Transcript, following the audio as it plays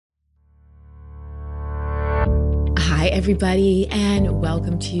Hi, everybody, and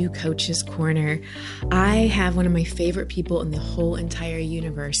welcome to Coach's Corner. I have one of my favorite people in the whole entire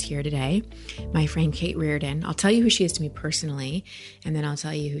universe here today, my friend Kate Reardon. I'll tell you who she is to me personally, and then I'll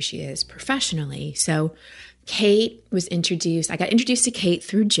tell you who she is professionally. So Kate was introduced, I got introduced to Kate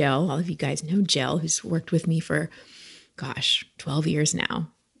through Jill. All of you guys know Jill, who's worked with me for, 12 years now.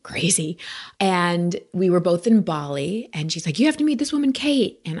 Crazy. And we were both in Bali and she's like, you have to meet this woman,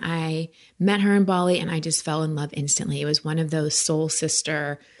 Kate. And I met her in Bali and I just fell in love instantly. It was one of those soul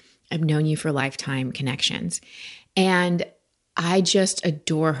sister, I've known you for lifetime connections. And I just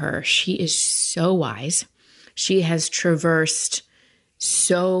adore her. She is so wise. She has traversed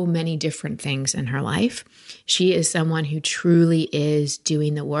so many different things in her life. She is someone who truly is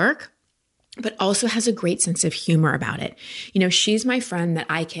doing the work, but also has a great sense of humor about it. You know, she's my friend that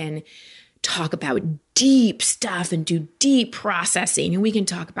I can talk about deep stuff and do deep processing. And we can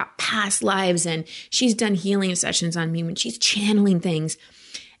talk about past lives. And she's done healing sessions on me when she's channeling things.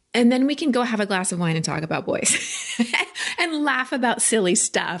 And then we can go have a glass of wine and talk about boys and laugh about silly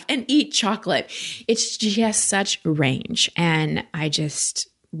stuff and eat chocolate. It's just such range. And I just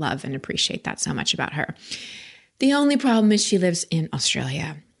love and appreciate that so much about her. The only problem is she lives in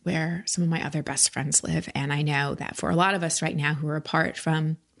Australia, where some of my other best friends live. And I know that for a lot of us right now who are apart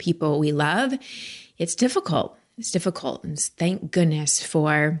from people we love, it's difficult. It's difficult. And thank goodness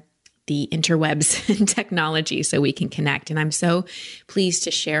for the interwebs and technology so we can connect. And I'm so pleased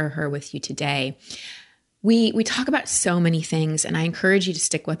to share her with you today. We talk about so many things, and I encourage you to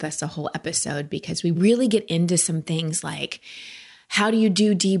stick with us the whole episode because we really get into some things like, how do you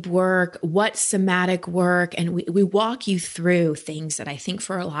do deep work? What's somatic work? And we walk you through things that I think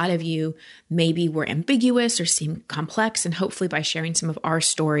for a lot of you maybe were ambiguous or seem complex. And hopefully by sharing some of our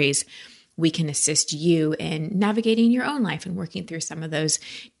stories, we can assist you in navigating your own life and working through some of those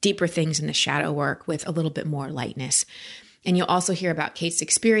deeper things in the shadow work with a little bit more lightness. And you'll also hear about Kate's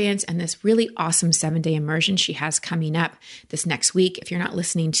experience and this really awesome 7-day immersion she has coming up this next week. If you're not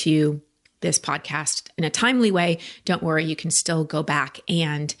listening to this podcast in a timely way, don't worry, you can still go back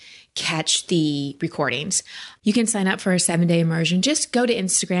and catch the recordings. You can sign up for a 7-day immersion. Just go to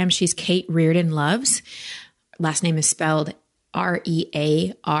Instagram. She's Kate Reardon Loves. Last name is spelled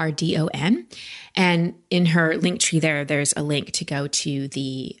Reardon. And in her link tree there's a link to go to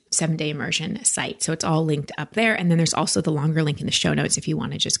the 7-day immersion site. So it's all linked up there. And then there's also the longer link in the show notes if you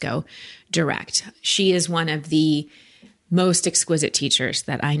want to just go direct. She is one of the most exquisite teachers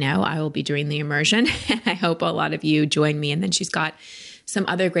that I know. I will be doing the immersion and I hope a lot of you join me. And then she's got some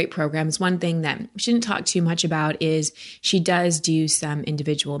other great programs. One thing that she didn't talk too much about is she does do some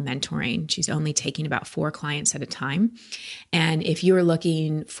individual mentoring. She's only taking about 4 clients at a time. And if you're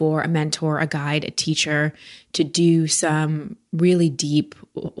looking for a mentor, a guide, a teacher to do some really deep,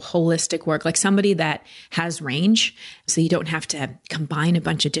 holistic work, like somebody that has range, so you don't have to combine a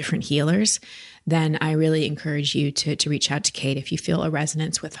bunch of different healers, then I really encourage you to reach out to Kate if you feel a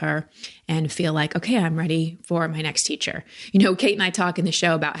resonance with her and feel like, okay, I'm ready for my next teacher. You know, Kate and I talk in the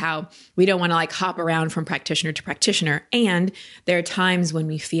show about how we don't want to like hop around from practitioner to practitioner. And there are times when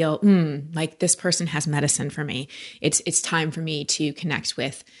we feel, like this person has medicine for me. It's time for me to connect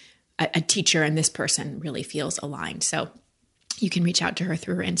with a teacher and this person really feels aligned. So you can reach out to her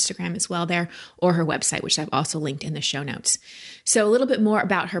through her Instagram as well there, or her website, which I've also linked in the show notes. So a little bit more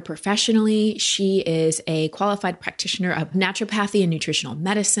about her professionally. She is a qualified practitioner of naturopathy and nutritional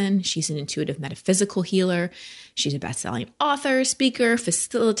medicine. She's an intuitive metaphysical healer. She's a best-selling author, speaker,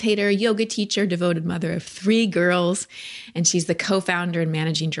 facilitator, yoga teacher, devoted mother of 3 girls. And she's the co-founder and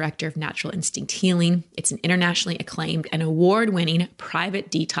managing director of Natural Instinct Healing. It's an internationally acclaimed and award-winning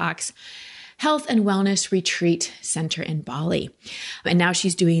private detox health and wellness retreat center in Bali. And now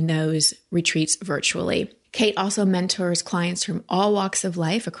she's doing those retreats virtually. Kate also mentors clients from all walks of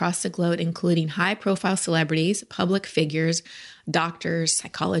life across the globe, including high-profile celebrities, public figures, doctors,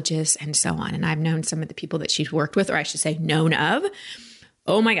 psychologists, and so on. And I've known some of the people that she's worked with, or I should say known of.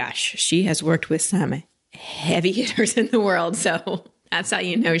 Oh my gosh, she has worked with some heavy hitters in the world. So that's how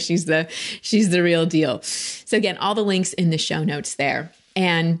you know she's the real deal. So again, all the links in the show notes there.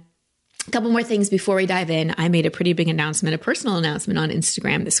 And a couple more things before we dive in. I made a pretty big announcement, a personal announcement on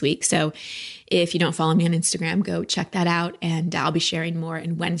Instagram this week. So if you don't follow me on Instagram, go check that out. And I'll be sharing more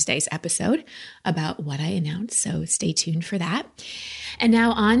in Wednesday's episode about what I announced. So stay tuned for that. And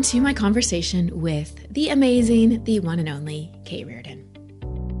now on to my conversation with the amazing, the one and only Kate Reardon.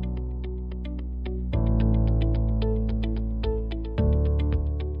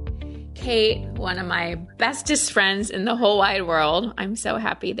 Kate, one of my bestest friends in the whole wide world. I'm so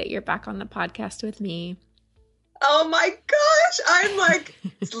happy that you're back on the podcast with me. Oh my gosh. I'm like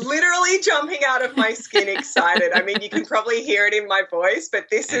literally jumping out of my skin excited. I mean, you can probably hear it in my voice, but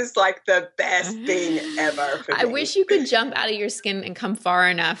this is like the best thing ever for I me. wish you could jump out of your skin and come far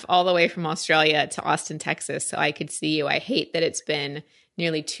enough all the way from Australia to Austin, Texas, so I could see you. I hate that it's been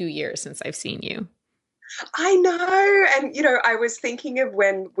nearly 2 years since I've seen you. I know. And, you know, I was thinking of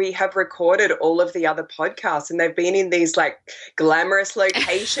when we have recorded all of the other podcasts and they've been in these like glamorous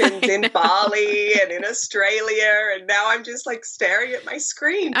locations in Bali and in Australia. And now I'm just like staring at my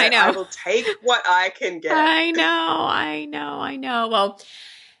screen. But I know. I will take what I can get. I know. Well,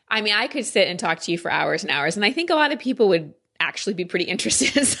 I mean, I could sit and talk to you for hours and hours. And I think a lot of people would actually be pretty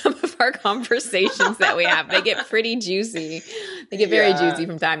interested in some of our conversations that we have. They get pretty juicy. They get very juicy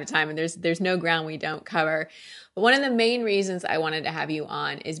from time to time. And there's no ground we don't cover. But one of the main reasons I wanted to have you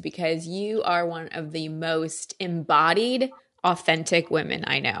on is because you are one of the most embodied, authentic women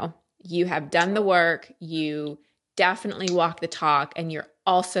I know. You have done the work. You definitely walk the talk. And you're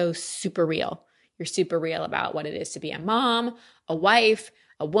also super real. You're super real about what it is to be a mom, a wife,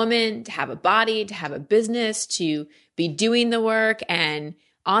 a woman, to have a body, to have a business, to be doing the work and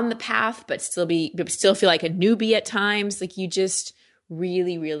on the path, but still feel like a newbie at times. Like you just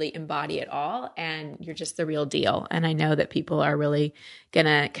really, really embody it all, and you're just the real deal. And I know that people are really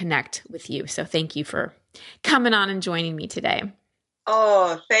gonna connect with you. So thank you for coming on and joining me today.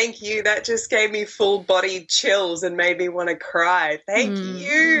 Oh, thank you. That just gave me full body chills and made me want to cry. Thank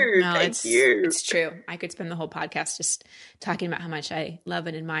you. No, Thank you. It's true. I could spend the whole podcast just talking about how much I love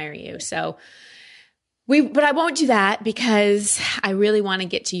and admire you. So but I won't do that because I really want to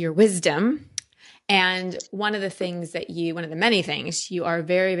get to your wisdom. And one of the many things you are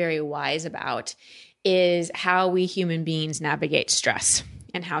very, very wise about is how we human beings navigate stress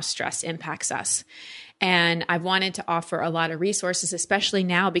and how stress impacts us. And I've wanted to offer a lot of resources, especially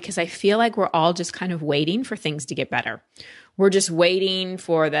now, because I feel like we're all just kind of waiting for things to get better. We're just waiting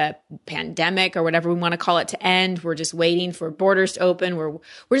for the pandemic or whatever we want to call it to end. We're just waiting for borders to open. We're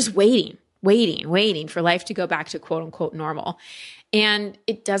just waiting for life to go back to quote unquote normal. And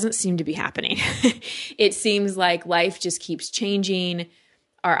it doesn't seem to be happening. It seems like life just keeps changing.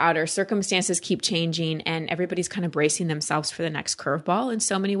 Our outer circumstances keep changing, and everybody's kind of bracing themselves for the next curveball in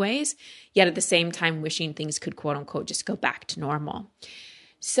so many ways, yet at the same time wishing things could quote unquote just go back to normal.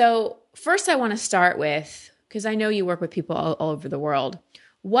 So first I want to start with, because I know you work with people all over the world,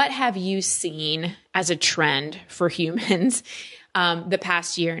 what have you seen as a trend for humans the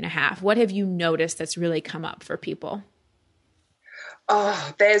past year and a half? What have you noticed that's really come up for people?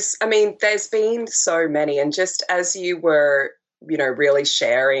 Oh, there's been so many. And just as you were, you know, really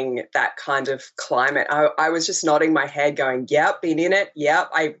sharing that kind of climate, I was just nodding my head going, yep, been in it. Yep,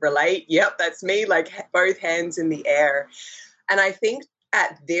 I relate. Yep, that's me, like both hands in the air. And I think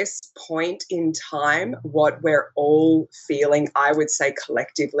at this point in time, what we're all feeling, I would say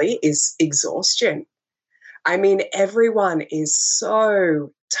collectively, is exhaustion. I mean, everyone is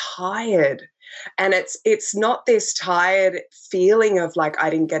so tired. And it's not this tired feeling of like, I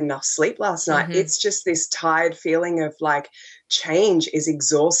didn't get enough sleep last night. Mm-hmm. It's just this tired feeling of like change is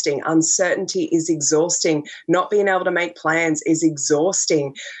exhausting. Uncertainty is exhausting. Not being able to make plans is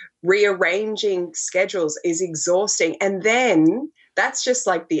exhausting. Rearranging schedules is exhausting. And then that's just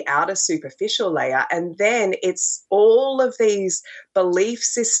like the outer superficial layer. And then it's all of these belief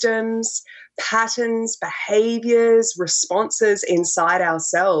systems, patterns, behaviors, responses inside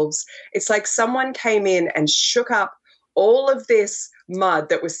ourselves. It's like someone came in and shook up all of this mud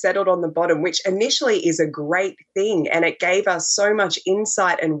that was settled on the bottom, which initially is a great thing. And it gave us so much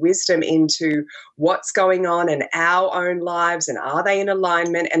insight and wisdom into what's going on in our own lives and are they in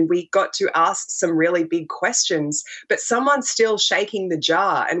alignment? And we got to ask some really big questions, but someone's still shaking the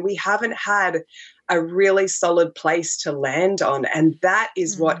jar and we haven't had a really solid place to land on. And that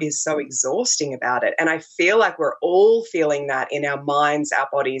is what is so exhausting about it. And I feel like we're all feeling that in our minds, our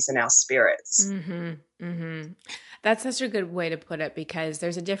bodies, and our spirits. Mm-hmm. Mm-hmm. That's such a good way to put it, because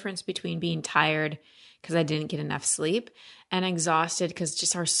there's a difference between being tired because I didn't get enough sleep and exhausted because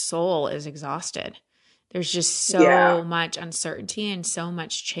just our soul is exhausted. There's just so much uncertainty and so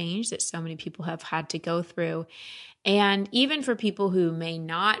much change that so many people have had to go through. And even for people who may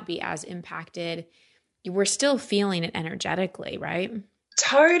not be as impacted, we're still feeling it energetically, right?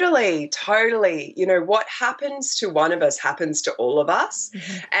 Totally. You know, what happens to one of us happens to all of us.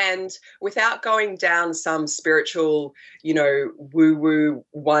 Mm-hmm. And without going down some spiritual, you know, woo-woo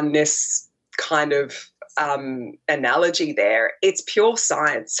oneness kind of analogy there, it's pure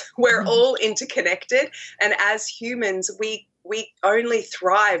science. We're all interconnected. And as humans, we only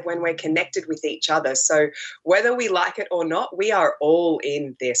thrive when we're connected with each other. So whether we like it or not, we are all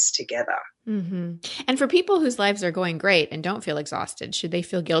in this together. Mm-hmm. And for people whose lives are going great and don't feel exhausted, should they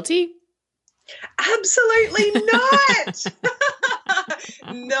feel guilty? Absolutely not.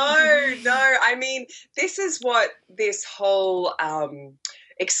 No, no. I mean, this is what this whole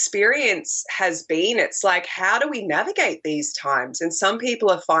experience has been. It's like, how do we navigate these times? And some people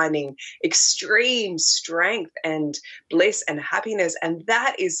are finding extreme strength and bliss and happiness, and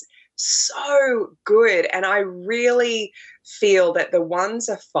that is so good. And I really feel that the ones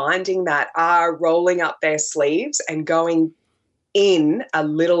are finding that are rolling up their sleeves and going in a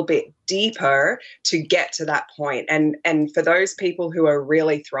little bit deeper to get to that point. And for those people who are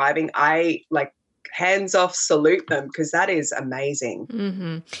really thriving, I like hands off salute them, because that is amazing.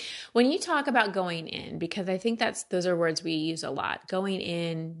 Mm-hmm. When you talk about going in, because I think those are words we use a lot, going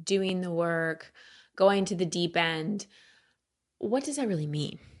in, doing the work, going to the deep end, what does that really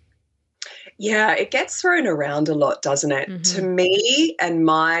mean? Yeah, it gets thrown around a lot, doesn't it? Mm-hmm. To me, and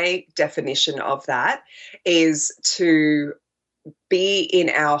my definition of that is to be in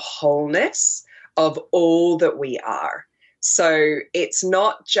our wholeness of all that we are. So it's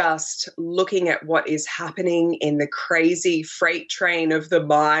not just looking at what is happening in the crazy freight train of the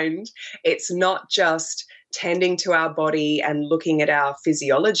mind. It's not just tending to our body and looking at our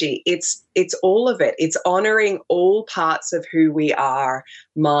physiology. It's all of it. It's honoring all parts of who we are,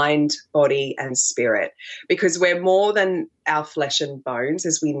 mind, body, and spirit, because we're more than our flesh and bones,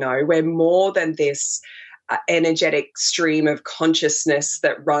 as we know. We're more than this energetic stream of consciousness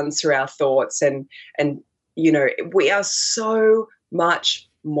that runs through our thoughts, and you know, we are so much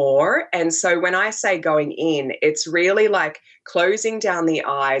more. And so when I say going in, it's really like closing down the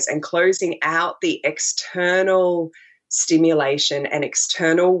eyes and closing out the external stimulation and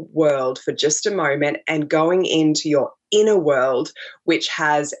external world for just a moment, and going into your inner world, which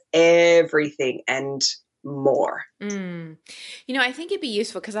has everything and more. Mm. You know, I think it'd be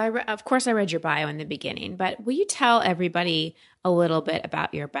useful because of course, I read your bio in the beginning, but will you tell everybody a little bit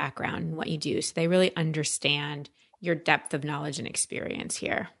about your background and what you do so they really understand your depth of knowledge and experience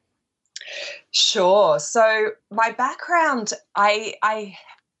here? Sure. So my background, I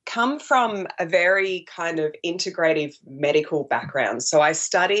come from a very kind of integrative medical background. So I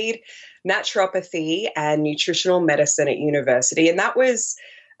studied naturopathy and nutritional medicine at university, and that was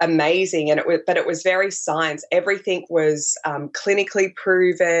amazing. And it was very science. Everything was clinically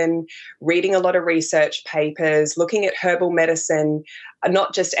proven. Reading a lot of research papers, looking at herbal medicine,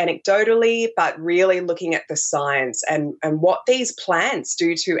 not just anecdotally, but really looking at the science and what these plants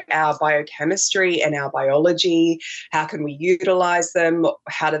do to our biochemistry and our biology. How can we utilize them?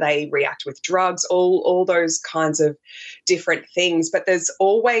 How do they react with drugs? All those kinds of different things. But there's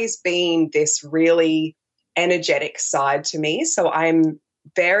always been this really energetic side to me. So I'm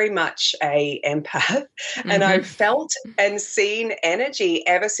very much a empath, and I've felt and seen energy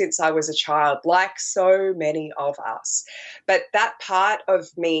ever since I was a child, like so many of us. But that part of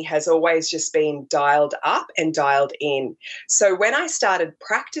me has always just been dialed up and dialed in. So when I started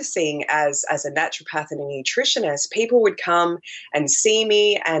practicing as a naturopath and a nutritionist, people would come and see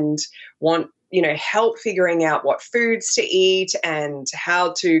me and want, you know, help figuring out what foods to eat and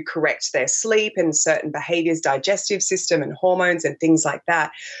how to correct their sleep and certain behaviors, digestive system and hormones and things like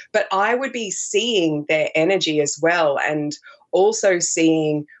that. But I would be seeing their energy as well, and also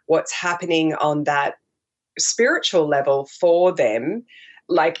seeing what's happening on that spiritual level for them.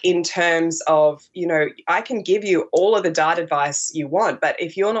 Like in terms of, you know, I can give you all of the diet advice you want, but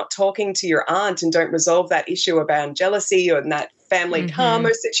if you're not talking to your aunt and don't resolve that issue around jealousy or that family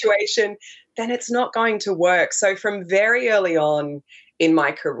karma situation, then it's not going to work. So from very early on in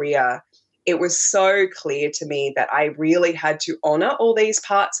my career, it was so clear to me that I really had to honor all these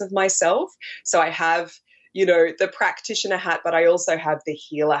parts of myself. So I have, you know, the practitioner hat, but I also have the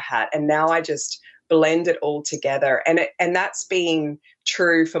healer hat. And now I just blend it all together. And that's been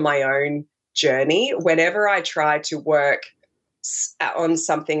true for my own journey. Whenever I try to work on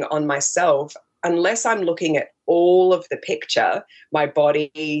something on myself, unless I'm looking at all of the picture, my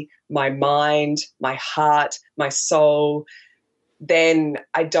body, my mind, my heart, my soul, then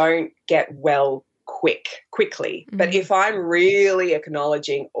I don't get well quickly. But if I'm really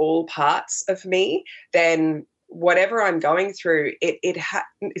acknowledging all parts of me, then whatever I'm going through,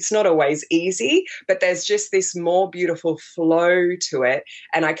 it's not always easy, but there's just this more beautiful flow to it.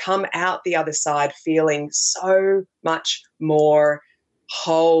 And I come out the other side feeling so much more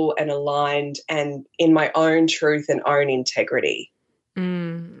whole and aligned and in my own truth and own integrity.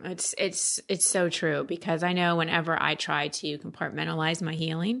 It's so true, because I know whenever I try to compartmentalize my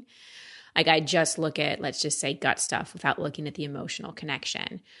healing, like I just look at, let's just say, gut stuff without looking at the emotional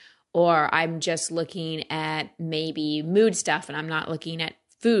connection, or I'm just looking at maybe mood stuff and I'm not looking at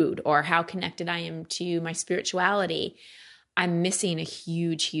food or how connected I am to my spirituality, I'm missing a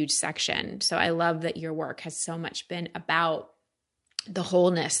huge, huge section. So I love that your work has so much been about the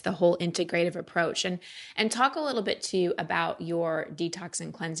wholeness, the whole integrative approach. And talk a little bit too about your detox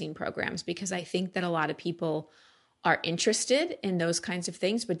and cleansing programs, because I think that a lot of people are interested in those kinds of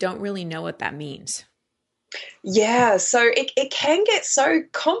things, but don't really know what that means. Yeah, so it can get so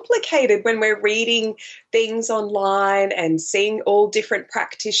complicated when we're reading things online and seeing all different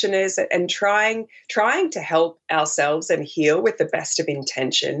practitioners and trying to help ourselves and heal with the best of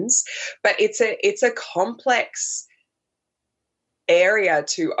intentions. But it's a complex area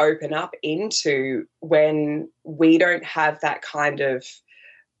to open up into when we don't have that kind of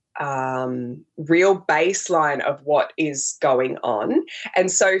real baseline of what is going on.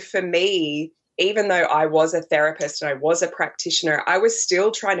 And so for me, even though I was a therapist and I was a practitioner, I was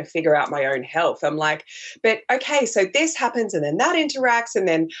still trying to figure out my own health. I'm like, but okay, so this happens and then that interacts. And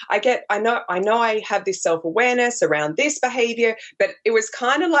then I know I have this self-awareness around this behavior, but it was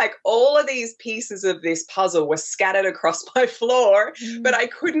kind of like all of these pieces of this puzzle were scattered across my floor, but I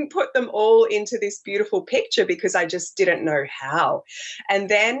couldn't put them all into this beautiful picture because I just didn't know how. And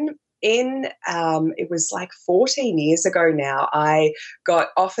then it was like 14 years ago now, I got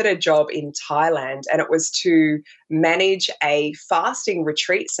offered a job in Thailand, and it was to manage a fasting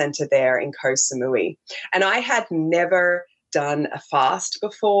retreat center there in Koh Samui. And I had never done a fast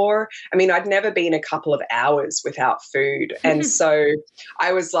before. I mean, I'd never been a couple of hours without food. And so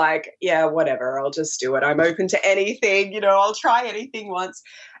I was like, yeah, whatever, I'll just do it. I'm open to anything, I'll try anything once.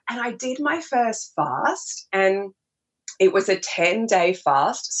 And I did my first fast, and it was a 10-day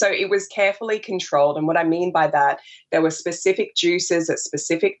fast, so it was carefully controlled. And what I mean by that, there were specific juices at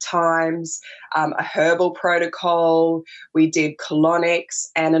specific times, a herbal protocol. We did colonics,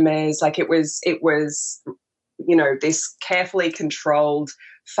 enemas. Like it was, this carefully controlled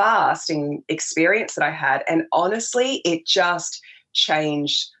fasting experience that I had. And honestly, it just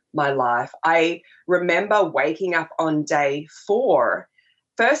changed my life. I remember waking up on day 4.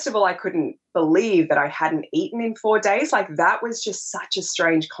 First of all, I couldn't believe that I hadn't eaten in 4 days. Like that was just such a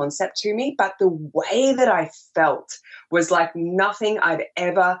strange concept to me. But the way that I felt was like nothing I'd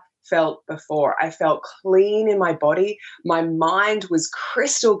ever felt before. I felt clean in my body. My mind was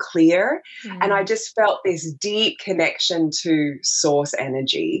crystal clear. And I just felt this deep connection to source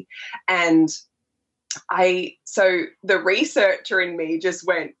energy. And so the researcher in me just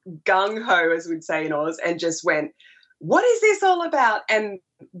went gung-ho, as we'd say in Oz, and just went, what is this all about? And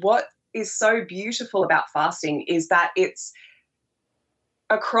what is so beautiful about fasting is that it's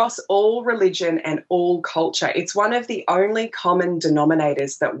across all religion and all culture. It's one of the only common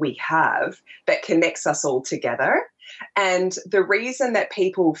denominators that we have that connects us all together. And the reason that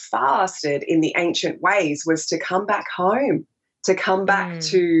people fasted in the ancient ways was to come back home, to come back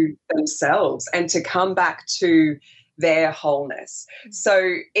to themselves, and to come back to their wholeness.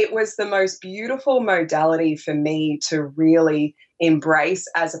 So it was the most beautiful modality for me to really embrace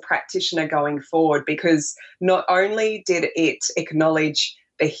as a practitioner going forward, because not only did it acknowledge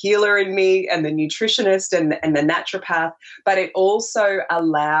the healer in me and the nutritionist and the naturopath, but it also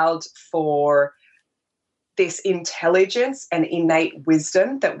allowed for this intelligence and innate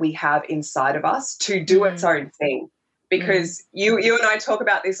wisdom that we have inside of us to do its own thing. Because you and I talk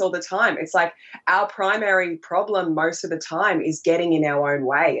about this all the time. It's like our primary problem most of the time is getting in our own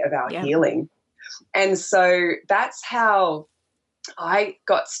way of our healing. And so that's how I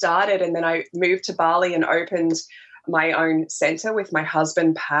got started. And then I moved to Bali and opened my own center with my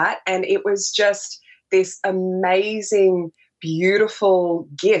husband, Pat. And it was just this amazing, beautiful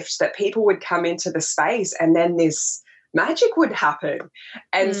gift that people would come into the space and then this magic would happen.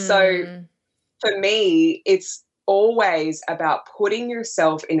 And so for me, it's always about putting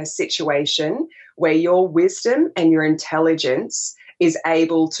yourself in a situation where your wisdom and your intelligence is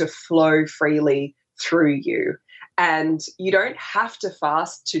able to flow freely through you. And you don't have to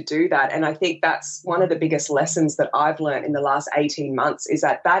fast to do that. And I think that's one of the biggest lessons that I've learned in the last 18 months is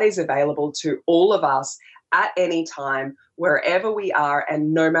that is available to all of us at any time, wherever we are,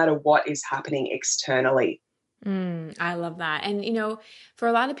 and no matter what is happening externally. I love that. And, for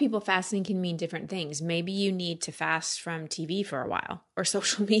a lot of people, fasting can mean different things. Maybe you need to fast from TV for a while or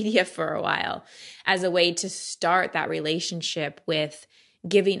social media for a while as a way to start that relationship with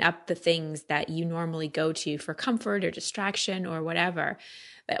giving up the things that you normally go to for comfort or distraction or whatever.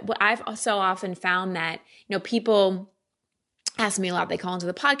 But what I've also often found that, people ask me a lot. They call into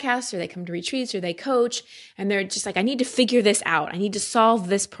the podcast or they come to retreats or they coach and they're just like, I need to figure this out. I need to solve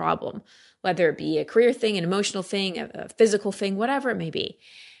this problem, whether it be a career thing, an emotional thing, a physical thing, whatever it may be.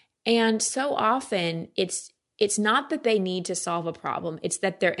 And so often it's it's not that they need to solve a problem. It's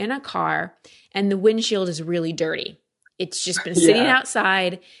that they're in a car and the windshield is really dirty. It's just been sitting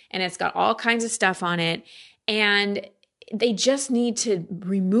outside and it's got all kinds of stuff on it. And they just need to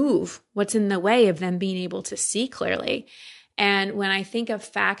remove what's in the way of them being able to see clearly. And when I think of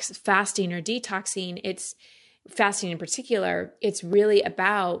fasting or detoxing, it's fasting in particular, it's really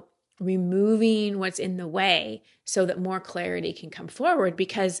about removing what's in the way so that more clarity can come forward.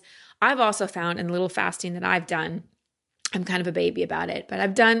 Because I've also found in little fasting that I've done, I'm kind of a baby about it, but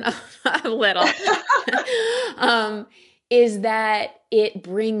I've done a little, is that it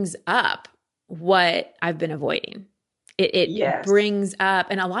brings up what I've been avoiding. It brings up,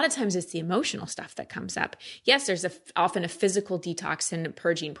 and a lot of times it's the emotional stuff that comes up. Yes, there's often a physical detox and a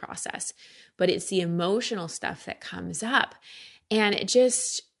purging process, but it's the emotional stuff that comes up. And it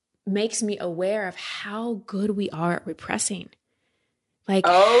just makes me aware of how good we are at repressing. Like,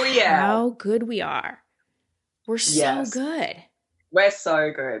 how good we are. We're so good. We're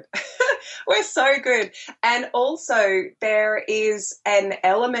so good. We're so good. And also there is an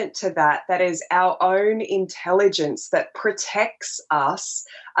element to that is our own intelligence that protects us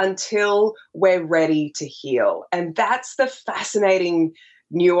until we're ready to heal. And that's the fascinating,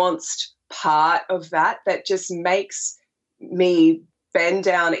 nuanced part of that just makes me bend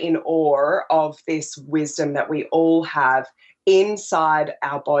down in awe of this wisdom that we all have inside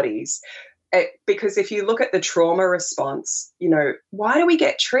our bodies. Because if you look at the trauma response, why do we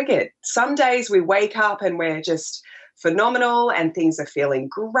get triggered? Some days we wake up and we're just phenomenal and things are feeling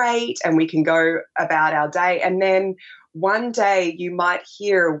great and we can go about our day. And then one day you might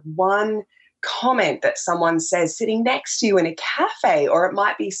hear one comment that someone says sitting next to you in a cafe, or it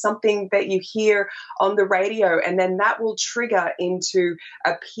might be something that you hear on the radio, and then that will trigger into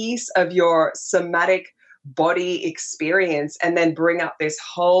a piece of your somatic body experience and then bring up this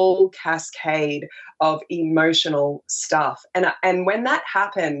whole cascade of emotional stuff. And when that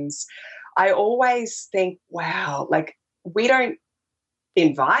happens, I always think, wow, like we don't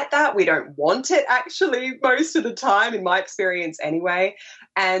invite that. We don't want it actually most of the time, in my experience anyway.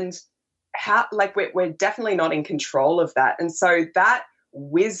 And we're definitely not in control of that. And so that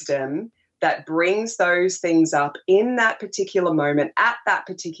wisdom that brings those things up in that particular moment at that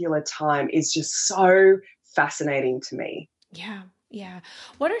particular time is just so fascinating to me. Yeah. Yeah.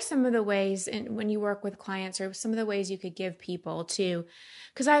 What are some of the ways, and when you work with clients, or some of the ways you could give people to,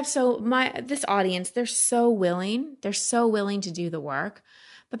 because I have this audience, they're so willing to do the work,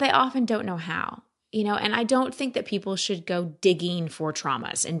 but they often don't know how. And I don't think that people should go digging for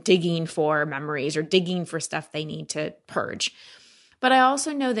traumas and digging for memories or digging for stuff they need to purge. But I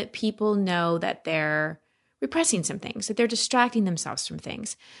also know that people know that they're repressing some things, that they're distracting themselves from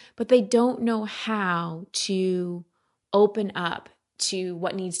things, but they don't know how to open up to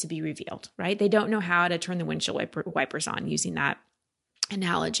what needs to be revealed, right? They don't know how to turn the windshield wipers on, using that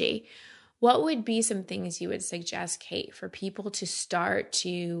analogy. What would be some things you would suggest, Kate, for people to start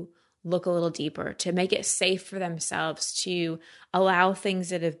to look a little deeper, to make it safe for themselves, to allow things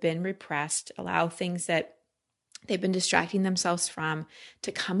that have been repressed, allow things that they've been distracting themselves from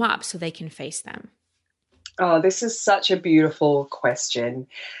to come up so they can face them? Oh, this is such a beautiful question.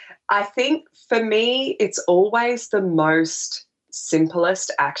 I think for me, it's always the most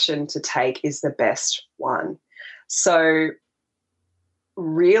simplest action to take is the best one. So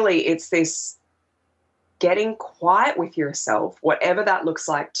really, it's this getting quiet with yourself, whatever that looks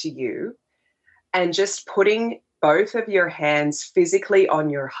like to you, and just putting both of your hands physically on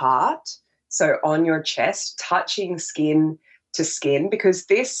your heart, so on your chest, touching skin to skin, because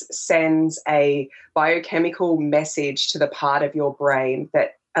this sends a biochemical message to the part of your brain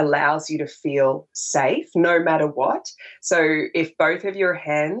that allows you to feel safe no matter what. So if both of your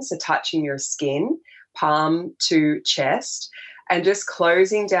hands are touching your skin, palm to chest, and just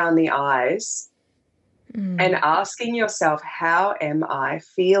closing down the eyes and asking yourself, how am I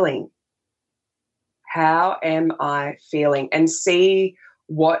feeling? How am I feeling? And see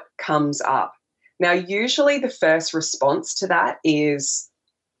what comes up. Now, usually the first response to that is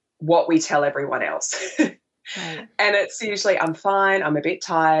what we tell everyone else. Right. And it's usually, I'm fine, I'm a bit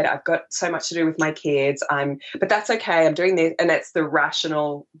tired, I've got so much to do with my kids, but that's okay, I'm doing this. And it's the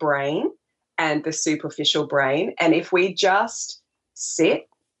rational brain and the superficial brain. And if we just sit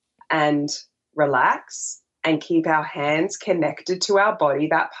and relax and keep our hands connected to our body,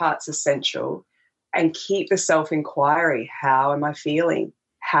 that part's essential, and keep the self-inquiry, how am I feeling?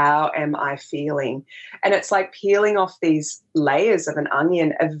 How am I feeling? And it's like peeling off these layers of an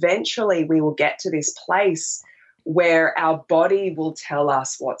onion. Eventually we will get to this place where our body will tell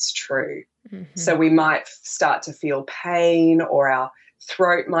us what's true. Mm-hmm. So we might start to feel pain, or our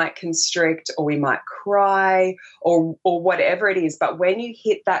throat might constrict, or we might cry, or whatever it is. But when you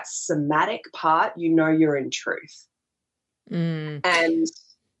hit that somatic part, you know you're in truth.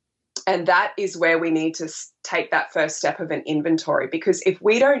 And that is where we need to take that first step of an inventory, because if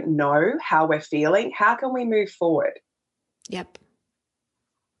we don't know how we're feeling, how can we move forward? Yep.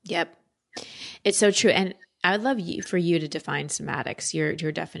 It's so true. And I would love for you to define somatics,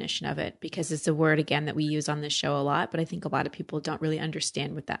 your definition of it, because it's a word, again, that we use on this show a lot, but I think a lot of people don't really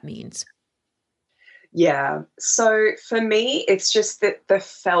understand what that means. Yeah. So for me, it's just the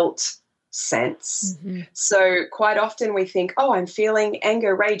felt sense. So quite often we think, oh, I'm feeling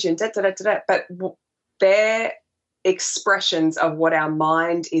anger, rage, and but they're expressions of what our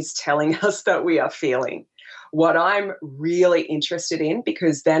mind is telling us that we are feeling. What I'm really interested in,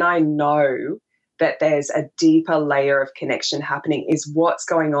 because then I know that there's a deeper layer of connection happening, is what's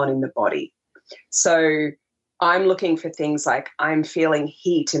going on in the body. So I'm looking for things like, I'm feeling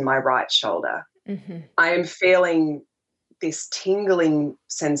heat in my right shoulder. I am feeling this tingling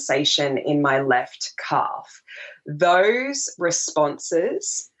sensation in my left calf. Those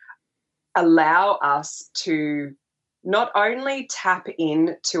responses allow us to not only tap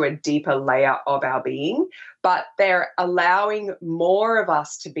into a deeper layer of our being, but they're allowing more of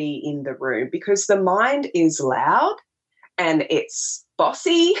us to be in the room, because the mind is loud and it's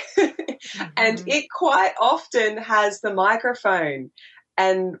bossy and it quite often has the microphone.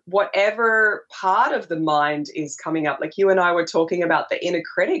 And whatever part of the mind is coming up, like you and I were talking about the inner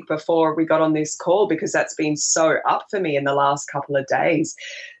critic before we got on this call, because that's been so up for me in the last couple of days.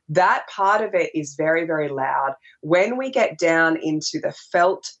 That part of it is very, very loud. When we get down into the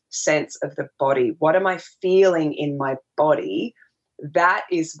felt sense of the body, what am I feeling in my body? That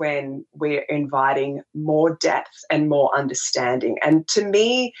is when we're inviting more depth and more understanding. And to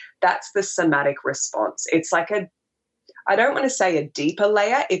me, that's the somatic response. It's like I don't want to say a deeper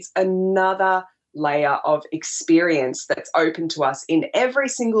layer, it's another layer of experience that's open to us in every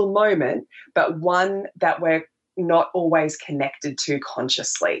single moment, but one that we're not always connected to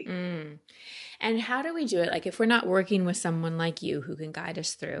consciously. And how do we do it? Like, if we're not working with someone like you who can guide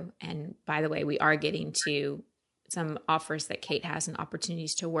us through, and by the way, we are getting to some offers that Kate has and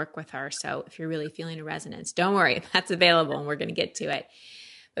opportunities to work with her. So if you're really feeling a resonance, don't worry, that's available and we're going to get to it.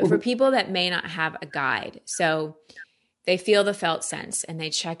 But for people that may not have a guide, so they feel the felt sense and they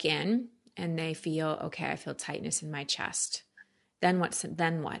check in and they feel, okay, I feel tightness in my chest. Then what?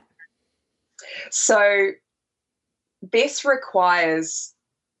 So this requires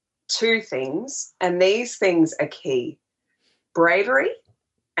two things, and these things are key: bravery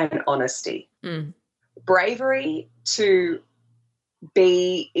and honesty. Bravery to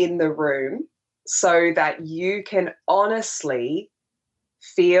be in the room so that you can honestly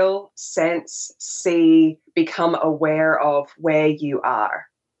feel, sense, see, become aware of where you are.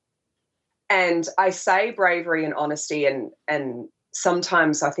 And I say bravery and honesty, and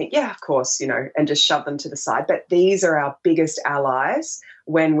sometimes I think, yeah, of course, and just shove them to the side. But these are our biggest allies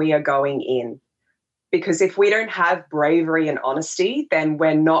when we are going in. Because if we don't have bravery and honesty, then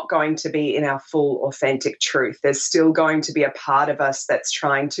we're not going to be in our full authentic truth. There's still going to be a part of us that's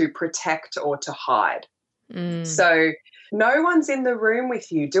trying to protect or to hide. So no one's in the room with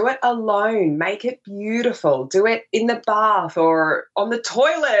you. Do it alone. Make it beautiful. Do it in the bath or on the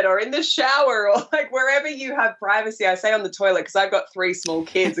toilet or in the shower or like wherever you have privacy. I say on the toilet because I've got 3 small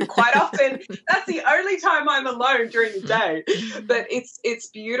kids, and quite often that's the only time I'm alone during the day. But it's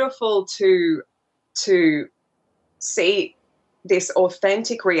beautiful to see this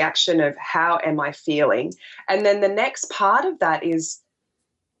authentic reaction of how am I feeling? And then the next part of that is,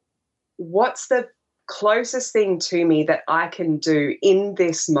 what's the closest thing to me that I can do in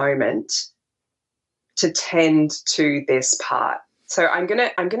this moment to tend to this part? So I'm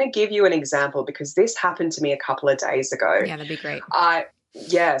gonna give you an example, because this happened to me a couple of days ago. Yeah, that'd be great.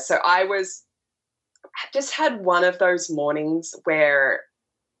 So I just had one of those mornings where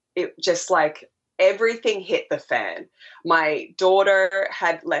it just like everything hit the fan. My daughter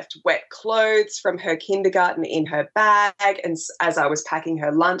had left wet clothes from her kindergarten in her bag, and as I was packing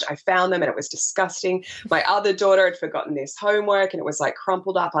her lunch, I found them and it was disgusting. My other daughter had forgotten this homework and it was like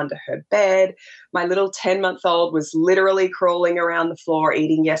crumpled up under her bed. My little 10-month-old was literally crawling around the floor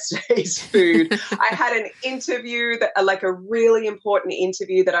eating yesterday's food. I had an interview, like a really important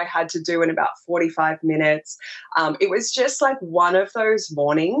interview that I had to do in about 45 minutes. It was just like one of those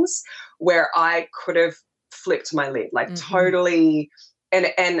mornings where I could have flipped my lid, like totally,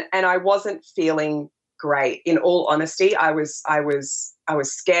 and I wasn't feeling great. In all honesty, I was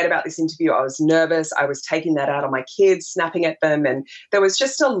scared about this interview. I was nervous. I was taking that out on my kids, snapping at them, and there was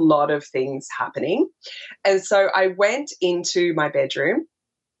just a lot of things happening. And so I went into my bedroom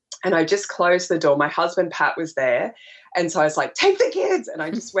and I just closed the door. My husband, Pat, was there. And so I was like, take the kids. And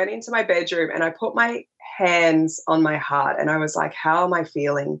I just went into my bedroom and I put my hands on my heart and I was like, how am I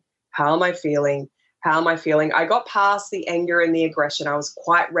feeling? How am I feeling? How am I feeling? I got past the anger and the aggression. I was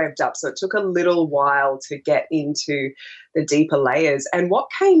quite revved up. So it took a little while to get into the deeper layers. And what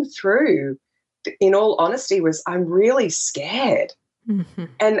came through, in all honesty, was I'm really scared. Mm-hmm.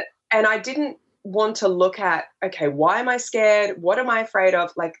 And I didn't want to look at, okay, why am I scared? What am I afraid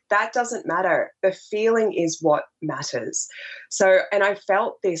of? Like, that doesn't matter. The feeling is what matters. So, and I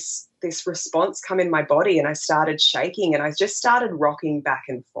felt this response come in my body and I started shaking and I just started rocking back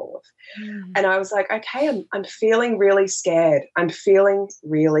and forth. And I was like, okay, I'm feeling really scared. I'm feeling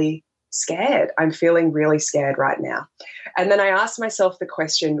really scared. I'm feeling really scared right now. And then I asked myself the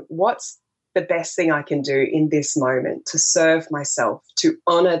question, what's the best thing I can do in this moment to serve myself, to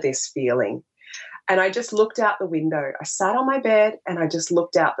honor this feeling? And I just looked out the window. I sat on my bed and I just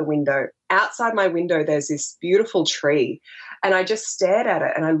looked out the window. Outside my window, there's this beautiful tree. And I just stared at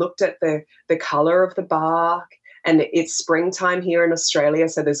it and I looked at the color of the bark. And it's springtime here in Australia,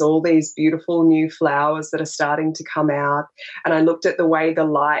 so there's all these beautiful new flowers that are starting to come out. And I looked at the way the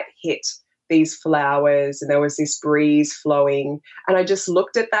light hit these flowers and there was this breeze flowing. And I just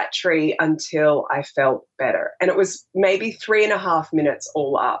looked at that tree until I felt better. And it was maybe 3.5 minutes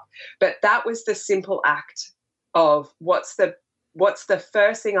all up. But that was the simple act of what's the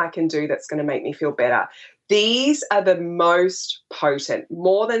first thing I can do that's going to make me feel better. These are the most potent,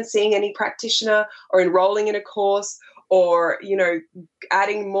 more than seeing any practitioner or enrolling in a course or,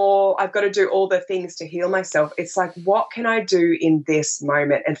 adding more. I've got to do all the things to heal myself. It's like, what can I do in this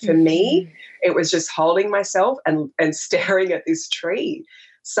moment? And for me, it was just holding myself and staring at this tree.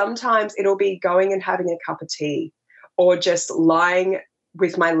 Sometimes it'll be going and having a cup of tea or just lying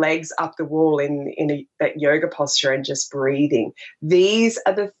with my legs up the wall in that yoga posture and just breathing. These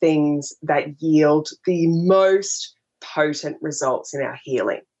are the things that yield the most potent results in our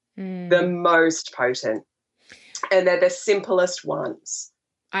healing, the most potent. And they're the simplest ones.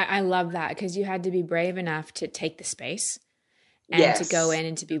 I love that because you had to be brave enough to take the space and to go in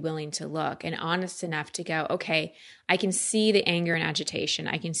and to be willing to look and honest enough to go, okay, I can see the anger and agitation.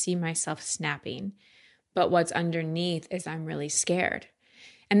 I can see myself snapping, but what's underneath is I'm really scared.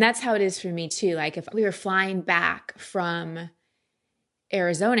 And that's how it is for me too. Like if we were flying back from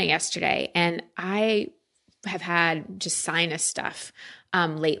Arizona yesterday and I have had just sinus stuff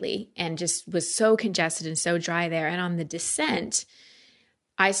lately and just was so congested and so dry there. And on the descent,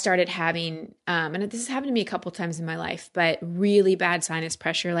 I started having, and this has happened to me a couple times in my life, but really bad sinus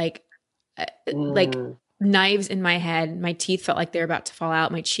pressure, like knives in my head. My teeth felt like they were about to fall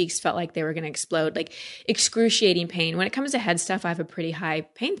out. My cheeks felt like they were going to explode, like excruciating pain. When it comes to head stuff, I have a pretty high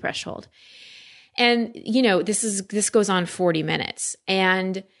pain threshold. And, this goes on 40 minutes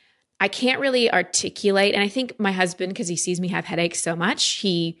and I can't really articulate. And I think my husband, because he sees me have headaches so much,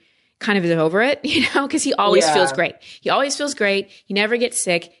 he kind of is over it, because he always feels great. He always feels great. He never gets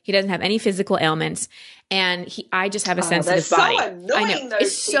sick. He doesn't have any physical ailments. And I just have a sensitive body. So annoying, I know.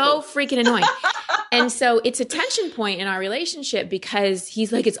 It's so freaking annoying. And so it's a tension point in our relationship because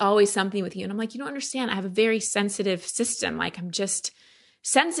he's like, it's always something with you. And I'm like, you don't understand. I have a very sensitive system. Like I'm just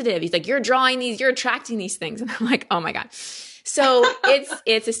sensitive. He's like, you're attracting these things. And I'm like, oh my God. So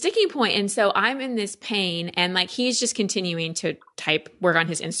it's a sticking point. And so I'm in this pain and like, he's just continuing to work on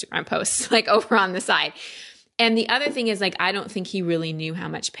his Instagram posts, like over on the side. And the other thing is like, I don't think he really knew how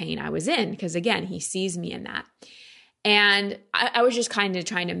much pain I was in because again, he sees me in that. And I was just kind of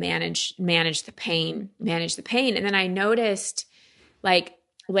trying to manage the pain. And then I noticed like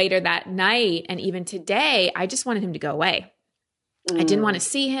later that night and even today, I just wanted him to go away. I didn't want to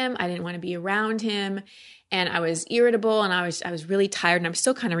see him. I didn't want to be around him. And I was irritable and I was really tired and I'm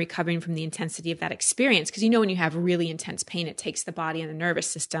still kind of recovering from the intensity of that experience. Because when you have really intense pain, it takes the body and the nervous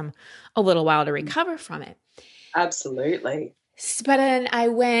system a little while to recover from it. Absolutely. But then I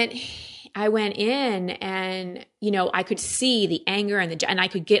went in and, I could see the anger and I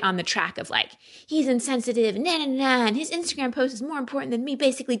could get on the track of like, he's insensitive, and his Instagram post is more important than me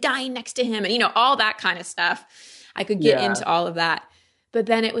basically dying next to him. And, all that kind of stuff. I could get into all of that. But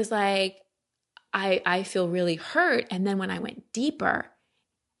then it was like, I feel really hurt. And then when I went deeper,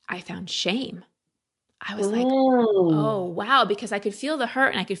 I found shame. I was like, oh, wow, because I could feel the hurt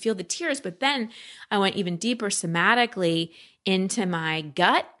and I could feel the tears. But then I went even deeper somatically into my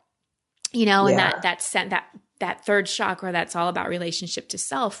gut, and that that third chakra that's all about relationship to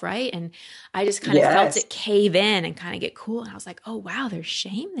self, right? And I just kind of felt it cave in and kind of get cool. And I was like, oh, wow, there's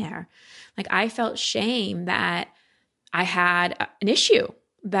shame there. Like I felt shame that I had an issue,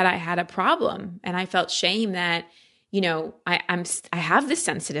 that I had a problem. And I felt shame that, I have this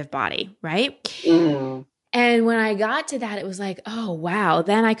sensitive body, right? Mm. And when I got to that, it was like, oh, wow,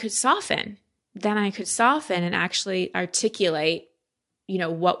 then I could soften. Then I could soften and actually articulate,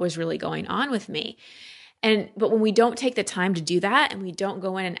 what was really going on with me. But when we don't take the time to do that and we don't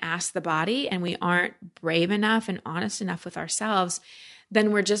go in and ask the body and we aren't brave enough and honest enough with ourselves,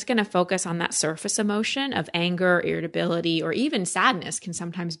 then we're just going to focus on that surface emotion of anger, irritability, or even sadness can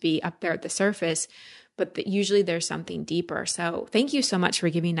sometimes be up there at the surface, but usually there's something deeper. So thank you so much for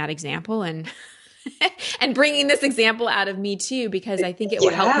giving that example and and bringing this example out of me too, because I think it will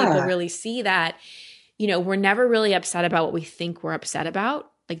help people really see that, we're never really upset about what we think we're upset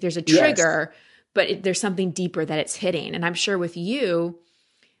about. Like there's a trigger, but there's something deeper that it's hitting. And I'm sure with you,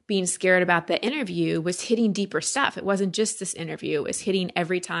 being scared about the interview was hitting deeper stuff. It wasn't just this interview. It was hitting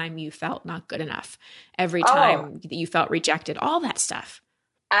every time you felt not good enough, every time that you felt rejected, all that stuff.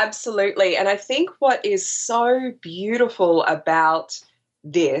 Absolutely. And I think what is so beautiful about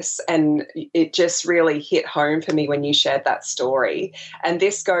this, and it just really hit home for me when you shared that story, and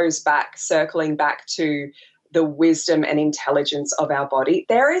this goes back, circling back to the wisdom and intelligence of our body.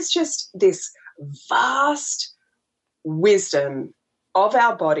 There is just this vast wisdom of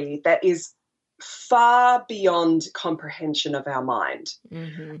our body that is far beyond comprehension of our mind.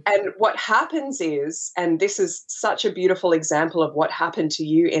 Mm-hmm. And what happens is, and this is such a beautiful example of what happened to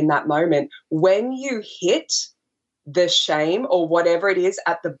you in that moment, when you hit the shame or whatever it is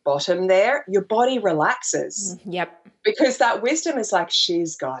at the bottom there, your body relaxes. Yep. Because that wisdom is like,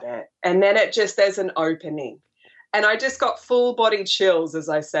 she's got it. And then there's an opening. And I just got full body chills as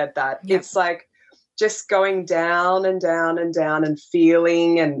I said that. Yep. It's like, just going down and down and down and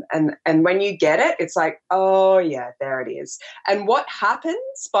feeling and when you get it, it's like, oh yeah, there it is. And what happens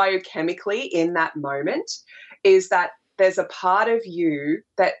biochemically in that moment is that there's a part of you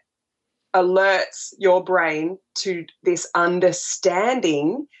that alerts your brain to this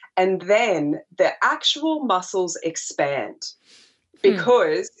understanding, and then the actual muscles expand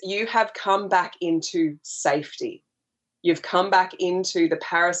because you have come back into safety. You've come back into the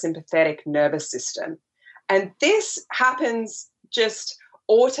parasympathetic nervous system. And this happens just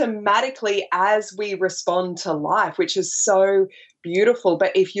automatically as we respond to life, which is so beautiful.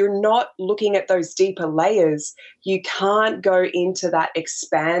 But if you're not looking at those deeper layers, you can't go into that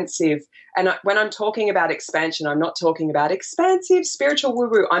expansive. And when I'm talking about expansion, I'm not talking about expansive spiritual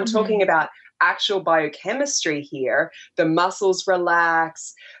woo-woo. I'm talking about actual biochemistry here. The muscles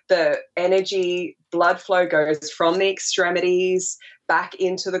relax, the energy, blood flow goes from the extremities back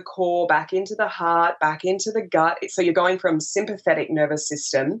into the core, back into the heart, back into the gut. So you're going from sympathetic nervous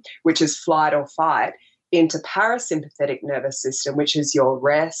system, which is flight or fight, into parasympathetic nervous system, which is your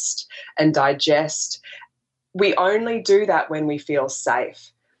rest and digest. We only do that when we feel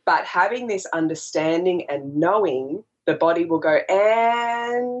safe. But having this understanding and knowing, the body will go,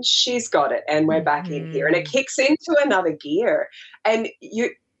 and she's got it, and we're back in here. And it kicks into another gear. And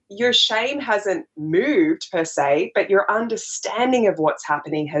your shame hasn't moved per se, but your understanding of what's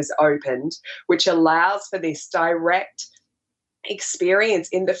happening has opened, which allows for this direct experience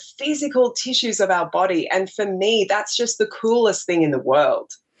in the physical tissues of our body. And for me, that's just the coolest thing in the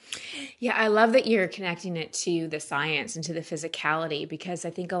world. Yeah, I love that you're connecting it to the science and to the physicality, because I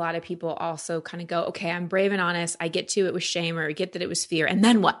think a lot of people also kind of go, okay, I'm brave and honest. I get to it with shame, or I get that it was fear. And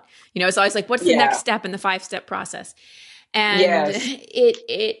then what? It's always like, what's the next step in the 5-step process? And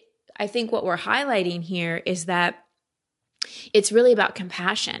I think what we're highlighting here is that it's really about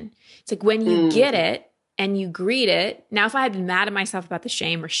compassion. It's like when you get it and you greet it. Now, if I had been mad at myself about the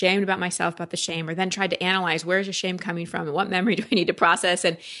shame, or shamed about myself about the shame, or then tried to analyze where's the shame coming from and what memory do I need to process,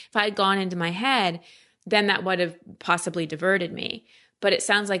 and if I had gone into my head, then that would have possibly diverted me. But it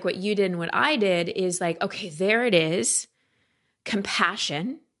sounds like what you did and what I did is like, okay, there it is.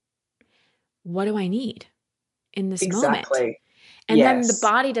 Compassion. What do I need in this moment? And then the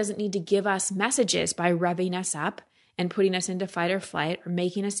body doesn't need to give us messages by revving us up and putting us into fight or flight, or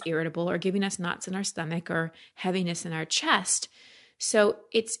making us irritable, or giving us knots in our stomach or heaviness in our chest. So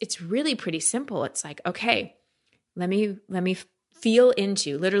it's really pretty simple. It's like, okay, let me literally feel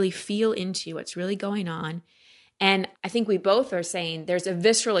into what's really going on. And I think we both are saying there's a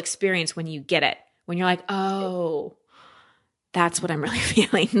visceral experience when you get it, when you're like, oh, that's what I'm really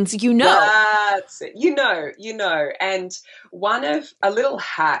feeling. That's it. You know. And a little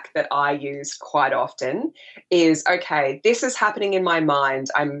hack that I use quite often is, okay, this is happening in my mind.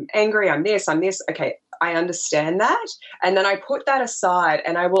 I'm angry. I'm this. Okay. I understand that. And then I put that aside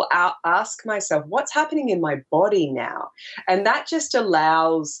and I will ask myself, what's happening in my body now? And that just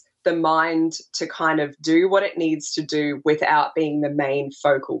allows the mind to kind of do what it needs to do without being the main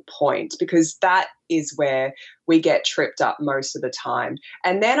focal point, because that is where we get tripped up most of the time.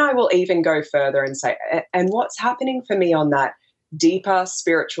 And then I will even go further and say, and what's happening for me on that deeper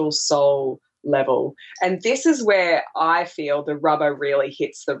spiritual soul level? And this is where I feel the rubber really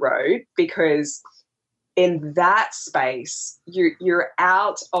hits the road, because in that space, you're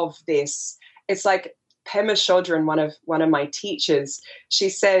out of this. It's like Pema Chodron, one of my teachers, she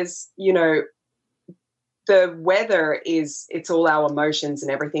says, you know, the weather it's all our emotions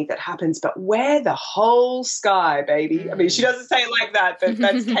and everything that happens, but we're the whole sky, baby. I mean, she doesn't say it like that, but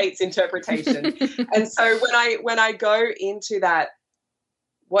that's Kate's interpretation. And so when I go into that,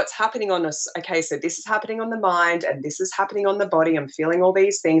 what's happening on us, okay, so this is happening on the mind and this is happening on the body, I'm feeling all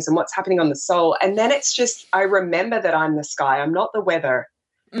these things, and what's happening on the soul. And then it's just, I remember that I'm the sky, I'm not the weather.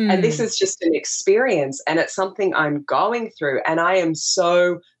 And this is just an experience, and it's something I'm going through, and I am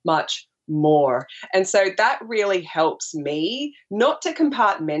so much more. And so that really helps me not to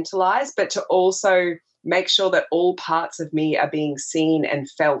compartmentalize, but to also make sure that all parts of me are being seen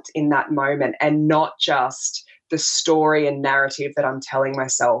and felt in that moment, and not just the story and narrative that I'm telling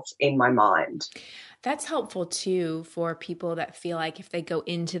myself in my mind. That's helpful too for people that feel like if they go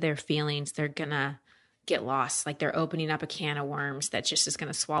into their feelings, they're going to get lost, like they're opening up a can of worms that just is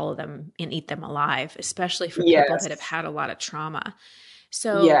going to swallow them and eat them alive, especially for people that have had a lot of trauma.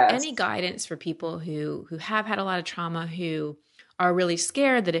 So any guidance for people who have had a lot of trauma, who are really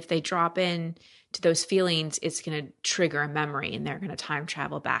scared that if they drop in to those feelings, it's going to trigger a memory and they're going to time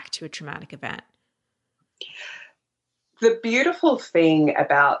travel back to a traumatic event? The beautiful thing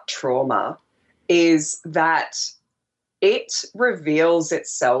about trauma is that it reveals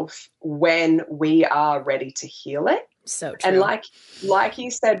itself when we are ready to heal it. So true. And like you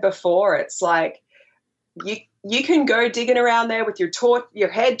said before, it's like you can go digging around there with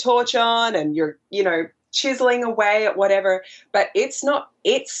your head torch on, and you're, you know, chiseling away at whatever, but it's got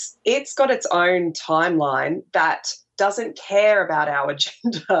its own timeline that doesn't care about our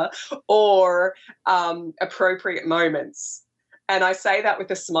agenda or appropriate moments. And I say that with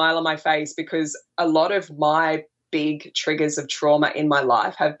a smile on my face, because a lot of my big triggers of trauma in my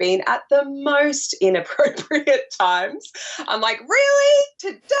life have been at the most inappropriate times. I'm like, really?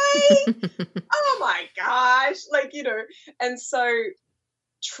 Today? Oh my gosh. Like, you know, and so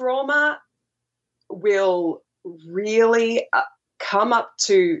trauma will really come up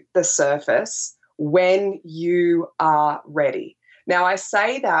to the surface when you are ready. Now, I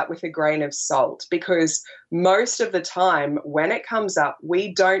say that with a grain of salt, because most of the time when it comes up,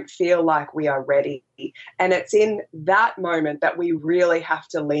 we don't feel like we are ready. And it's in that moment that we really have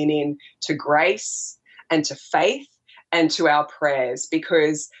to lean in to grace and to faith and to our prayers,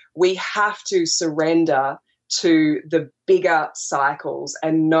 because we have to surrender to the bigger cycles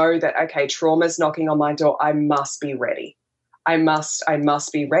and know that, okay, trauma's knocking on my door. I must be ready. I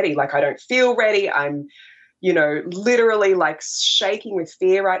must be ready. Like, I don't feel ready. I'm, you know, literally like shaking with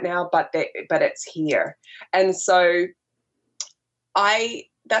fear right now, but it's here. And so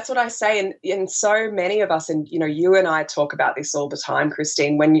that's what I say. And so many of us, and, you know, you and I talk about this all the time,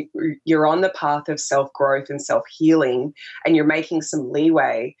 Christine, when you're on the path of self-growth and self-healing and you're making some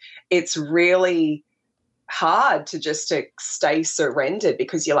leeway, it's really hard to stay surrendered,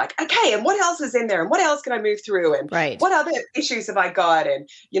 because you're like, okay, and what else is in there, and what else can I move through, and what other issues have I got? And,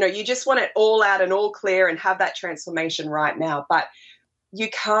 you know, you just want it all out and all clear and have that transformation right now. But you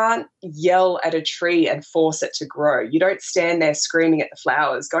can't yell at a tree and force it to grow. You don't stand there screaming at the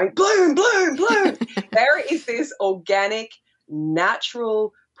flowers going, bloom, bloom, bloom. There is this organic,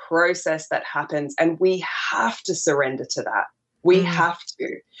 natural process that happens, and we have to surrender to that. We have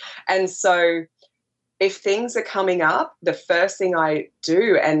to. And so if things are coming up, the first thing I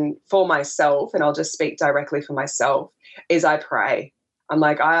do, and for myself, and I'll just speak directly for myself, is I pray. I'm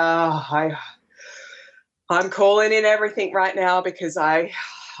like, I'm calling in everything right now, because I'm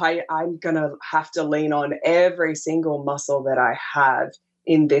going to have to lean on every single muscle that I have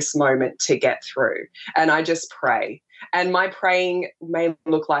in this moment to get through. And I just pray. And my praying may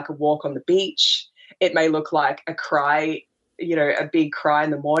look like a walk on the beach. It may look like a cry, you know, a big cry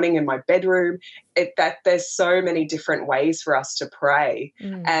in the morning in my bedroom. There's so many different ways for us to pray,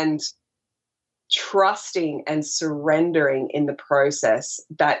 and trusting and surrendering in the process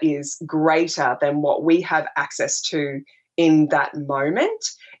that is greater than what we have access to in that moment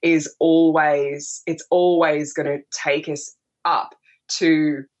it's always going to take us up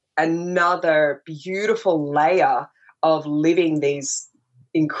to another beautiful layer of living these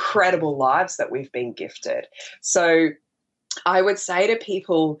incredible lives that we've been gifted. So I would say to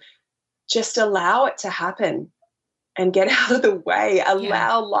people, just allow it to happen and get out of the way.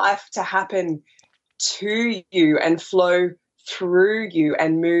 Allow life to happen to you and flow through you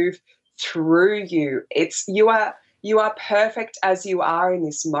and move through you. You are perfect as you are in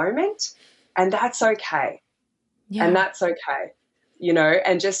this moment, and that's okay. Yeah. And that's okay,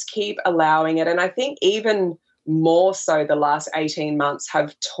 and just keep allowing it. And I think even more so the last 18 months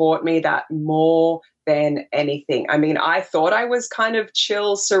have taught me that more than anything. I mean, I thought I was kind of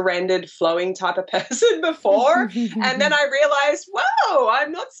chill, surrendered, flowing type of person before. And then I realized, whoa,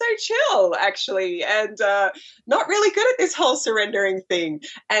 I'm not so chill, actually, and not really good at this whole surrendering thing.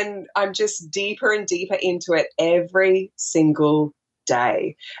 And I'm just deeper and deeper into it every single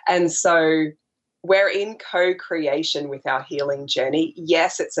day. And so we're in co-creation with our healing journey.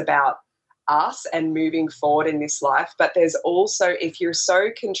 Yes, it's about us and moving forward in this life, but there's also, if you're so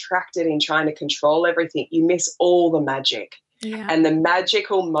contracted in trying to control everything, you miss all the magic. Yeah. And the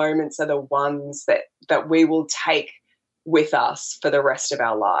magical moments are the ones that we will take with us for the rest of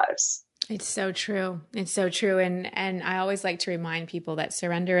our lives. It's so true. It's so true. And I always like to remind people that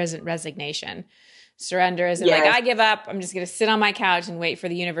surrender isn't resignation. Surrender isn't like, I give up, I'm just going to sit on my couch and wait for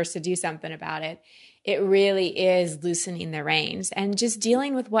the universe to do something about it. It really is loosening the reins and just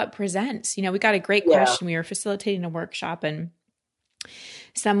dealing with what presents. We got a great question. We were facilitating a workshop and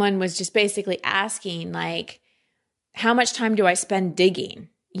someone was just basically asking, like, how much time do I spend digging,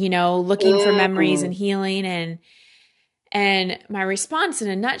 looking for memories and healing? And my response in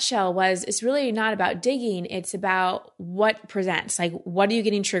a nutshell was, it's really not about digging. It's about what presents. Like, what are you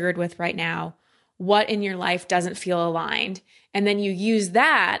getting triggered with right now? What in your life doesn't feel aligned? And then you use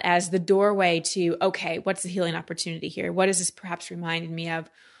that as the doorway to, okay, what's the healing opportunity here? What is this perhaps reminding me of?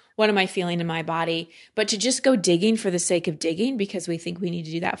 What am I feeling in my body? But to just go digging for the sake of digging because we think we need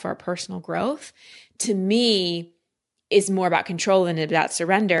to do that for our personal growth, to me, is more about control than about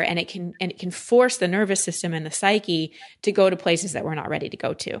surrender. And it can force the nervous system and the psyche to go to places that we're not ready to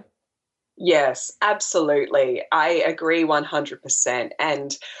go to. Yes, absolutely. I agree 100%.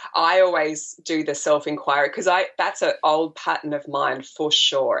 And I always do the self-inquiry because that's an old pattern of mine for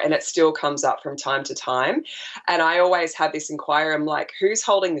sure. And it still comes up from time to time. And I always have this inquiry. I'm like, who's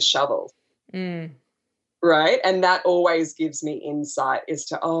holding the shovel? Right. And that always gives me insight as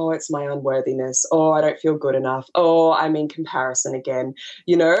to, it's my unworthiness. I don't feel good enough. I'm in comparison again.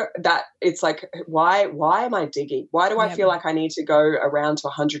 That it's like, why am I digging? Why do I feel like I need to go around to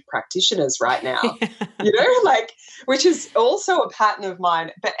 100 practitioners right now? Which is also a pattern of mine.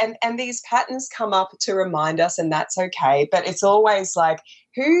 But, and these patterns come up to remind us, and that's okay. But it's always like,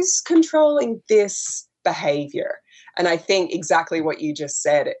 who's controlling this behavior? And I think exactly what you just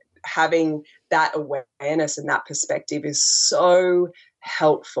said, having that awareness and that perspective is so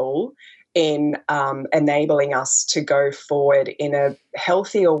helpful in enabling us to go forward in a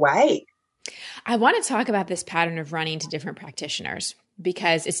healthier way. I want to talk about this pattern of running to different practitioners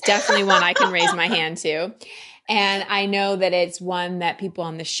because it's definitely one I can raise my hand to. And I know that it's one that people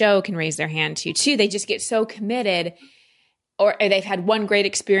on the show can raise their hand to too. They just get so committed, or they've had one great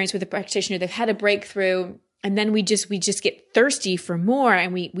experience with a practitioner, they've had a breakthrough, and then we just get thirsty for more,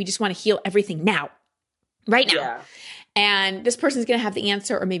 and we just want to heal everything now, right now. Yeah. And this person's going to have the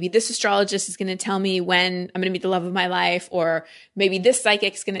answer, or maybe this astrologist is going to tell me when I'm going to meet the love of my life, or maybe this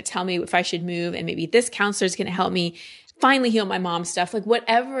psychic's going to tell me if I should move, and maybe this counselor is going to help me finally heal my mom's stuff, like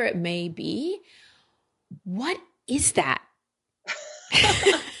whatever it may be. What is that?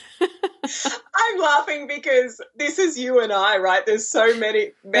 I'm laughing because this is you and I, right? There's so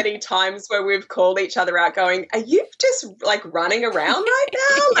many times where we've called each other out going, are you just like running around right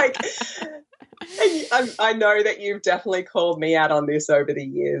now? Like, I know that you've definitely called me out on this over the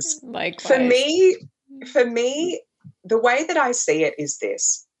years. Likewise. For me, the way that I see it is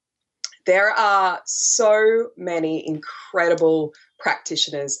this. There are so many incredible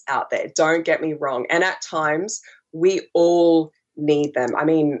practitioners out there. Don't get me wrong. And at times we all need them. I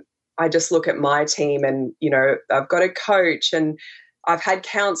mean, I just look at my team and, I've got a coach and I've had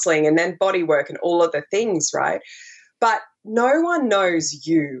counseling and then body work and all of the things, right? But no one knows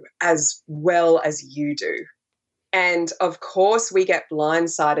you as well as you do. And of course we get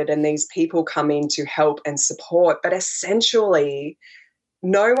blindsided and these people come in to help and support, but essentially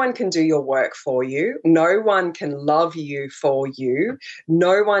no one can do your work for you. No one can love you for you.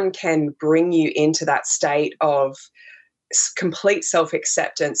 No one can bring you into that state of complete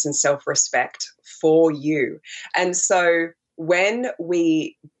self-acceptance and self-respect for you. And so when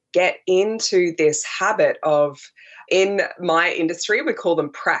we get into this habit of, in my industry, we call them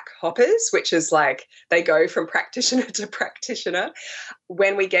prac hoppers, which is like they go from practitioner to practitioner.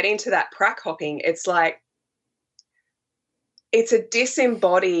 When we get into that prac hopping, it's like, it's a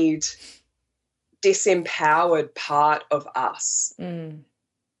disembodied, disempowered part of us.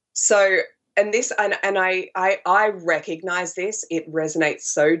 So, and this, and I recognize this. It resonates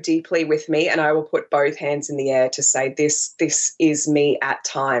so deeply with me, and I will put both hands in the air to say this is me at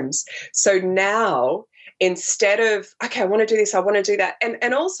times. So now, instead of, okay, I want to do this, I want to do that.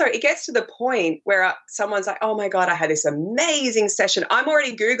 And also it gets to the point where someone's like, oh my God, I had this amazing session. I'm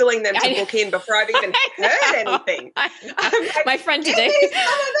already Googling them to book in before I've even heard anything. Like, my friend today,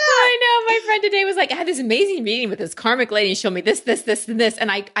 I know, my friend today was like, I had this amazing meeting with this karmic lady and showed me this, and this. And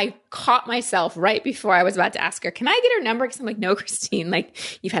I caught myself right before I was about to ask her, can I get her number? Because I'm like, no, Christine,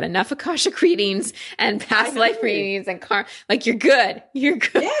 like you've had enough Akashic readings and past life readings and like you're good. You're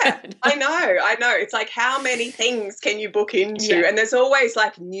good. Yeah, I know. It's like, how many things can you book into? Yeah. And there's always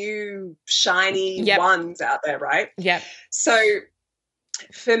like new shiny ones out there, right? Yeah. So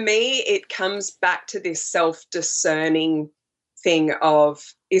for me, it comes back to this self-discerning thing of,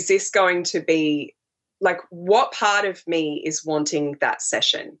 is this going to be like, what part of me is wanting that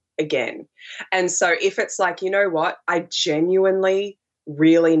session again? And so if it's like, you know what, I genuinely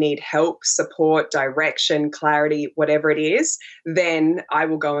really need help, support, direction, clarity, whatever it is, then I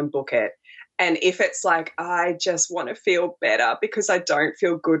will go and book it. And if it's like, I just want to feel better because I don't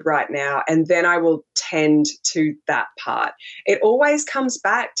feel good right now, and then I will tend to that part. It always comes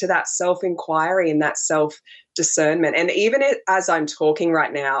back to that self-inquiry and that self-discernment. And even as I'm talking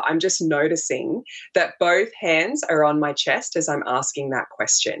right now, I'm just noticing that both hands are on my chest as I'm asking that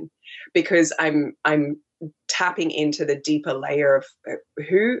question, because I'm tapping into the deeper layer of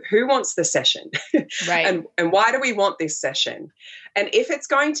who wants the session, right? and why do we want this session? And if it's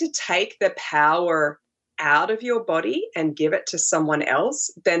going to take the power out of your body and give it to someone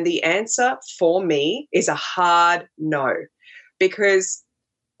else, then the answer for me is a hard no, because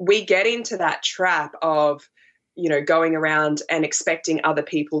we get into that trap of, you know, going around and expecting other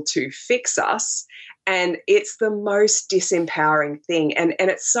people to fix us. And it's the most disempowering thing. And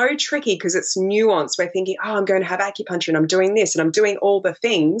it's so tricky because it's nuanced. We're thinking, oh, I'm going to have acupuncture and I'm doing this and I'm doing all the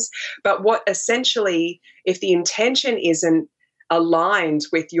things. But what essentially, if the intention isn't aligned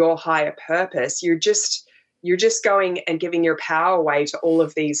with your higher purpose, you're just going and giving your power away to all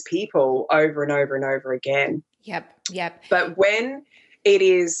of these people over and over and over again. Yep. But when it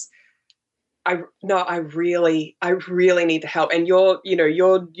is, I really need the help. And you're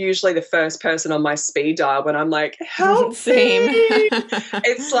usually the first person on my speed dial when I'm like, help. Same.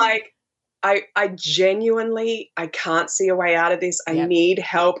 It's like, I genuinely, I can't see a way out of this. I need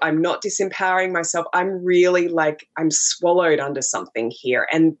help. I'm not disempowering myself. I'm really like, I'm swallowed under something here.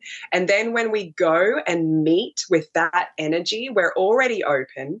 And then when we go and meet with that energy, we're already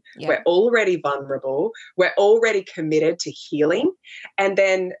open. We're already vulnerable. We're already committed to healing. And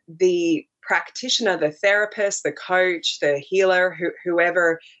then the practitioner, the therapist, the coach, the healer,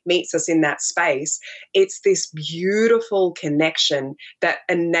 whoever meets us in that space, it's this beautiful connection that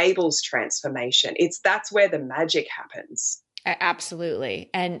enables transformation. That's where the magic happens.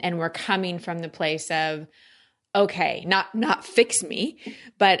 Absolutely. And we're coming from the place of, okay, not fix me,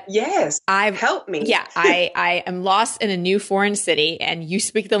 but yes, help me. Yeah. I am lost in a new foreign city and you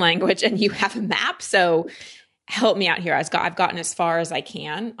speak the language and you have a map. So help me out here. I've gotten as far as I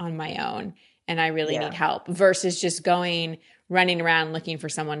can on my own and I really need help, versus just running around looking for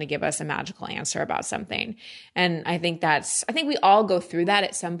someone to give us a magical answer about something. And I think we all go through that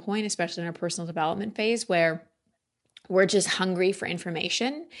at some point, especially in our personal development phase, where we're just hungry for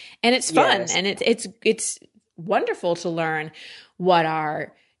information, and it's fun. And it's wonderful to learn what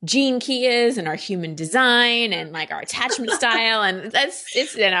our gene key is and our human design and like our attachment style, and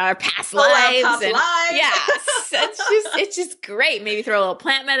it's in our past lives. It's just great. Maybe throw a little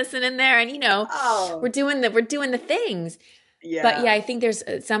plant medicine in there, and we're doing the things. Yeah. But I think there's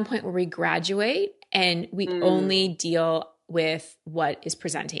at some point where we graduate and we only deal with what is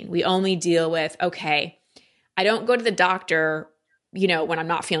presenting. We only deal with, okay, I don't go to the doctor when I'm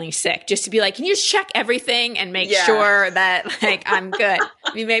not feeling sick, just to be like, can you just check everything and make sure that like I'm good?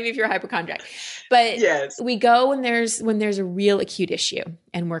 I mean, maybe if you're a hypochondriac, but we go when there's a real acute issue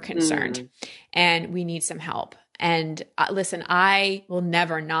and we're concerned and we need some help. And listen, I will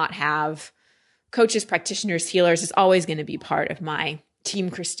never not have coaches, practitioners, healers. Is always going to be part of my team,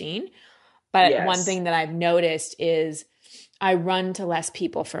 Christine. But one thing that I've noticed is I run to less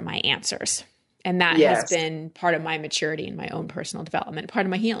people for my answers. And that has been part of my maturity and my own personal development, part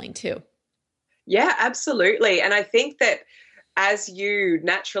of my healing too. Yeah, absolutely. And I think that as you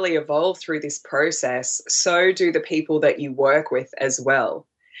naturally evolve through this process, so do the people that you work with as well.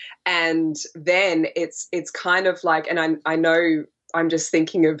 And then it's kind of like, and I know I'm just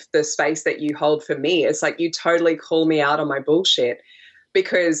thinking of the space that you hold for me. It's like you totally call me out on my bullshit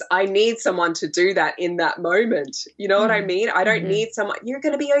because I need someone to do that in that moment. You know what I mean? I don't need someone, you're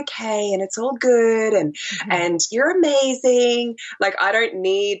going to be okay and it's all good and you're amazing. Like, I don't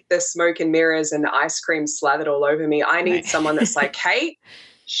need the smoke and mirrors and the ice cream slathered all over me. I need someone that's like, hey,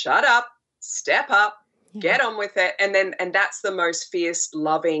 shut up, step up, get on with it. And that's the most fierce,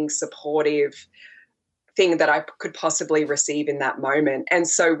 loving, supportive thing that I could possibly receive in that moment. And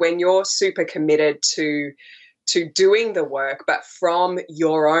so when you're super committed to doing the work, but from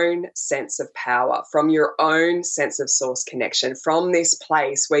your own sense of power, from your own sense of source connection, from this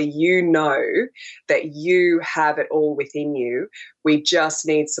place where you know that you have it all within you, we just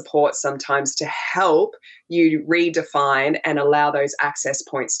need support sometimes to help you redefine and allow those access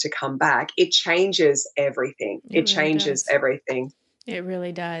points to come back. It changes everything. It really changes everything. It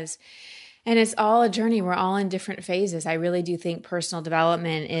really does. And it's all a journey. We're all in different phases. I really do think personal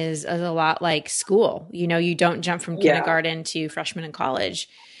development is a lot like school. You know, you don't jump from kindergarten to freshman in college,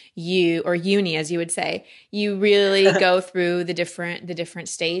 or uni, as you would say. You really go through the different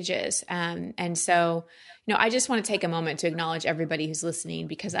stages. And so, you know, I just want to take a moment to acknowledge everybody who's listening,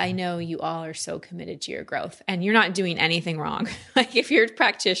 because I know you all are so committed to your growth and you're not doing anything wrong. Like, if you're a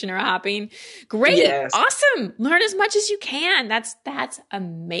practitioner hopping, great, awesome. Learn as much as you can. That's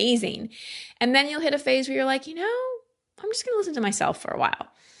amazing. And then you'll hit a phase where you're like, you know, I'm just going to listen to myself for a while.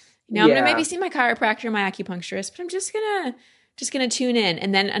 You know, I'm going to maybe see my chiropractor, my acupuncturist, but I'm just going to tune in.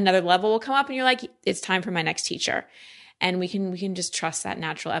 And then another level will come up and you're like, it's time for my next teacher. And we can just trust that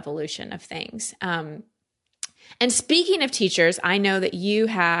natural evolution of things. And speaking of teachers, I know that you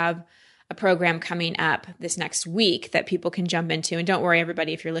have a program coming up this next week that people can jump into. And don't worry,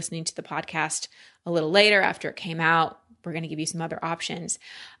 everybody, if you're listening to the podcast a little later after it came out, we're going to give you some other options.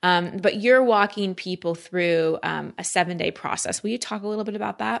 But you're walking people through a 7-day process. Will you talk a little bit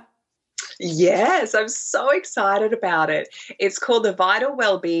about that? Yes, I'm so excited about it. It's called the Vital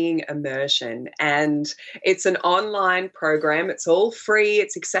Wellbeing Immersion, and it's an online program. It's all free.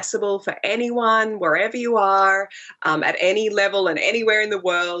 It's accessible for anyone, wherever you are, at any level and anywhere in the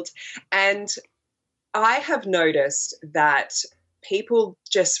world. And I have noticed that people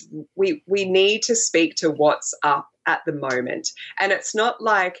just, we need to speak to what's up at the moment. And it's not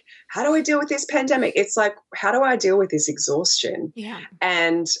like, how do I deal with this pandemic? It's like, how do I deal with this exhaustion? Yeah.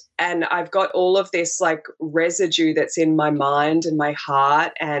 And I've got all of this like residue that's in my mind and my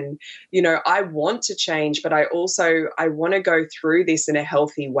heart. And, you know, I want to change, but I want to go through this in a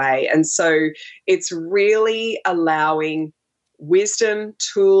healthy way. And so it's really allowing wisdom,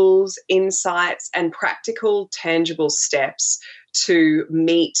 tools, insights, and practical, tangible steps to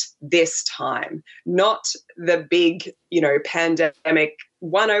meet this time, not the big, you know, pandemic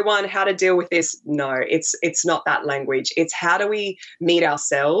 101, how to deal with this. No, it's not that language. It's how do we meet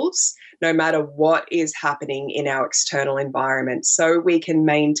ourselves no matter what is happening in our external environment so we can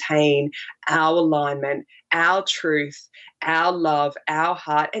maintain our alignment, our truth, our love, our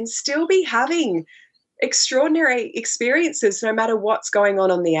heart, and still be having extraordinary experiences no matter what's going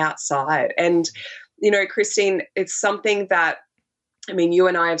on the outside. And, you know, Christine, it's something that, I mean, you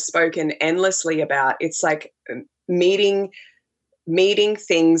and I have spoken endlessly about. It's like meeting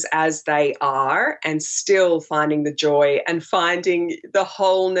things as they are and still finding the joy and finding the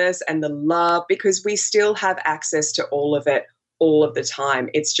wholeness and the love, because we still have access to all of it all of the time.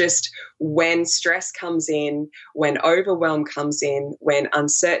 It's just when stress comes in, when overwhelm comes in, when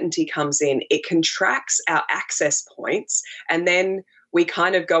uncertainty comes in, it contracts our access points. And then we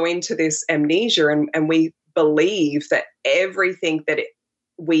kind of go into this amnesia and we believe that everything that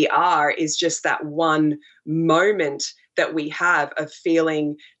we are is just that one moment that we have of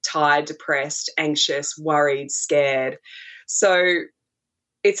feeling tired, depressed, anxious, worried, scared. So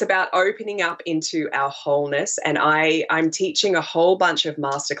it's about opening up into our wholeness. And I'm teaching a whole bunch of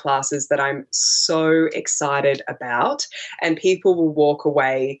masterclasses that I'm so excited about. And people will walk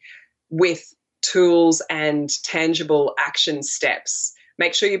away with tools and tangible action steps.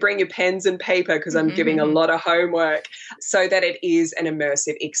 Make sure you bring your pens and paper because I'm giving a lot of homework so that it is an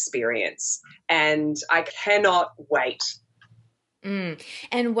immersive experience. And I cannot wait.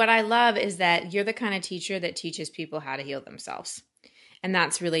 And what I love is that you're the kind of teacher that teaches people how to heal themselves. And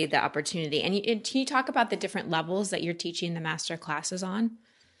that's really the opportunity. And can you talk about the different levels that you're teaching the master classes on?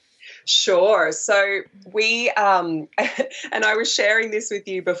 Sure. So we, and I was sharing this with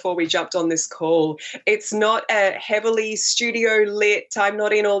you before we jumped on this call. It's not a heavily studio lit. I'm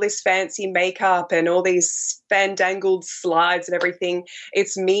not in all this fancy makeup and all these fandangled slides and everything.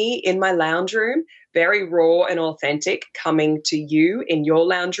 It's me in my lounge room, very raw and authentic, coming to you in your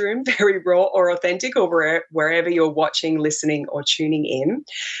lounge room, very raw or authentic, or wherever you're watching, listening, or tuning in.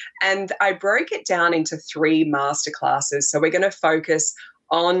 And I broke it down into 3 masterclasses. So we're going to focus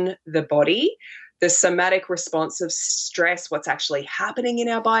on the body, the somatic response of stress, what's actually happening in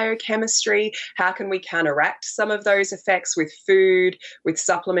our biochemistry, how can we counteract some of those effects with food, with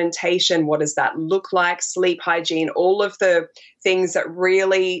supplementation, what does that look like, sleep hygiene, all of the things that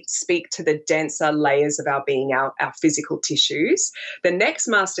really speak to the denser layers of our being, our physical tissues. The next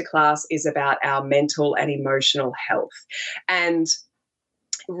masterclass is about our mental and emotional health, and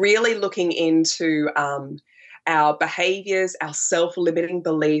really looking into our behaviors, our self-limiting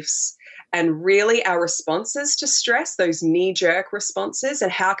beliefs, and really our responses to stress, those knee-jerk responses,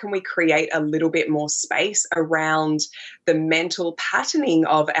 and how can we create a little bit more space around the mental patterning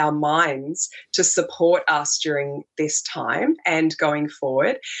of our minds to support us during this time and going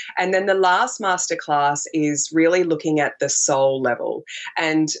forward. And then the last masterclass is really looking at the soul level.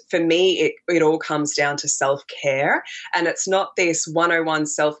 And for me, it all comes down to self-care. And it's not this 101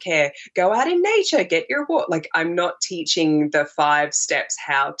 self-care, go out in nature, get your walk. Like, I'm not teaching the 5 steps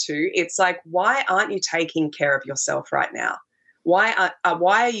how to. It's like, why aren't you taking care of yourself right now? Why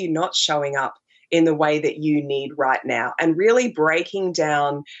are you not showing up in the way that you need right now? And really breaking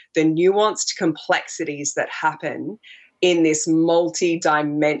down the nuanced complexities that happen in this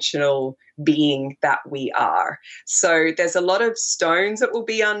multi-dimensional being that we are. So there's a lot of stones that will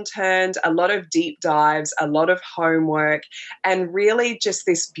be unturned, a lot of deep dives, a lot of homework, and really just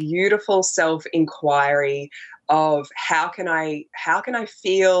this beautiful self-inquiry of how can I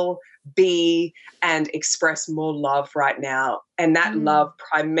feel, be, and express more love right now. And that love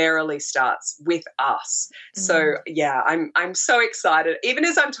primarily starts with us. So yeah, I'm so excited. Even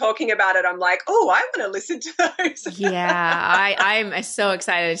as I'm talking about it, I'm like, oh, I want to listen to those. Yeah, I'm so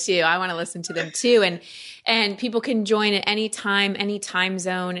excited too. I want to listen to them too. And people can join at any time, any time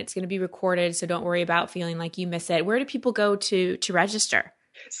zone. It's going to be recorded, so don't worry about feeling like you miss it. Where do people go to register?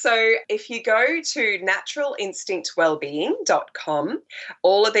 So if you go to naturalinstinctwellbeing.com,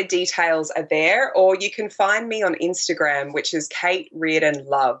 all of the details are there, or you can find me on Instagram, which is Kate Reardon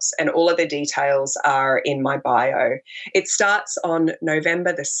Loves, and all of the details are in my bio. It starts on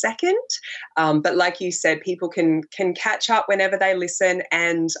November the 2nd, but like you said, people can catch up whenever they listen,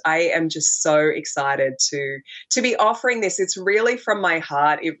 and I am just so excited to be offering this. It's really from my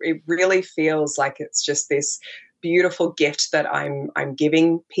heart. It really feels like it's just this beautiful gift that I'm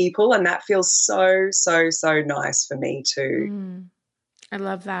giving people, and that feels so nice for me too. I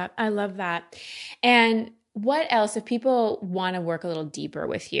love that. I love that. And what else, if people want to work a little deeper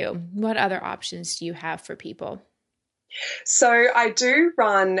with you, what other options do you have for people? So I do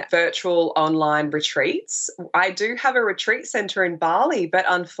run virtual online retreats. I do have a retreat center in Bali, but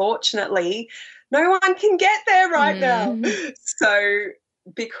unfortunately no one can get there right now. So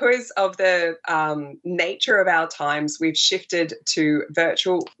because of the nature of our times, we've shifted to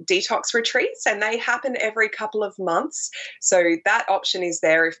virtual detox retreats, and they happen every couple of months. So that option is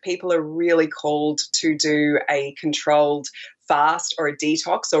there if people are really called to do a controlled fast or a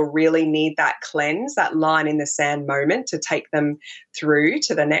detox, or really need that cleanse, that line in the sand moment to take them through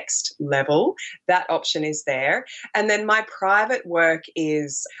to the next level. That option is there. And then my private work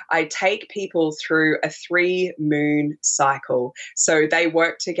is I take people through a 3-moon cycle. So they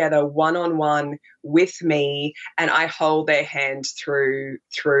work together one-on-one with me, and I hold their hand through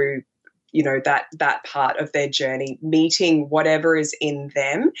that part of their journey, meeting whatever is in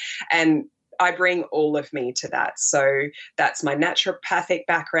them. And I bring all of me to that. So that's my naturopathic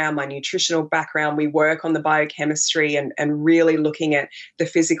background, my nutritional background. We work on the biochemistry and really looking at the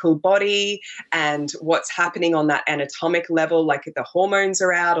physical body and what's happening on that anatomic level, like if the hormones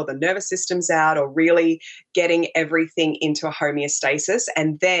are out or the nervous system's out, or really getting everything into a homeostasis.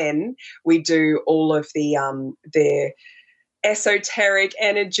 And then we do all of the esoteric,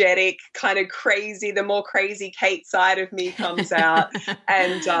 energetic, kind of crazy, the more crazy Kate side of me comes out,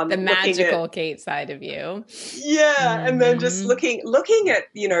 and the magical Kate side of you. Yeah. And then just looking at,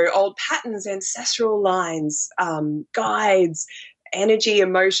 old patterns, ancestral lines, guides, energy,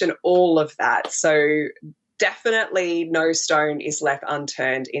 emotion, all of that. So definitely no stone is left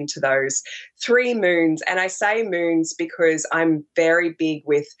unturned into those 3 moons. And I say moons because I'm very big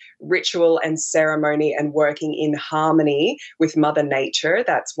with ritual and ceremony and working in harmony with Mother Nature.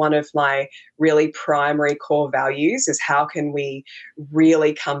 That's one of my really primary core values, is how can we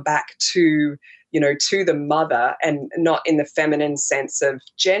really come back to to the mother, and not in the feminine sense of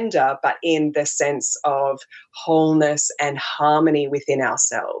gender, but in the sense of wholeness and harmony within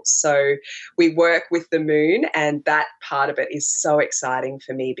ourselves. So we work with the moon, and that part of it is so exciting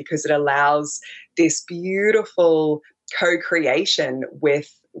for me because it allows this beautiful co-creation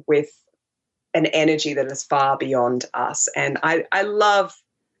with an energy that is far beyond us. And I love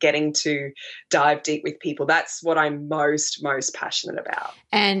getting to dive deep with people. That's what I'm most passionate about.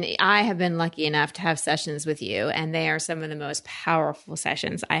 And I have been lucky enough to have sessions with you, and they are some of the most powerful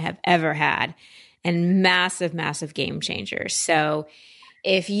sessions I have ever had, and massive game changers. So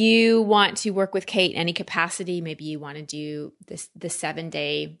if you want to work with Kate in any capacity, maybe you want to do the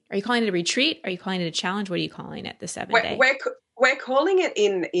 7-day, are you calling it a retreat? Are you calling it a challenge? What are you calling it? The 7-day? We're calling it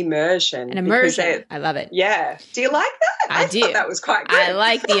in immersion. An immersion. I love it. Yeah. Do you like that? I do. Thought that was quite good. I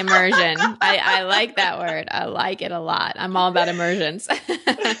like the immersion. I like that word. I like it a lot. I'm all about immersions. So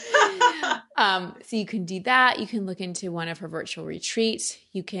you can do that. You can look into one of her virtual retreats.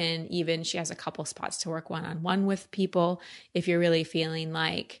 You can even, she has a couple spots to work one-on-one with people if you're really feeling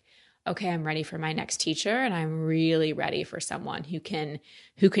like, okay, I'm ready for my next teacher, and I'm really ready for someone who can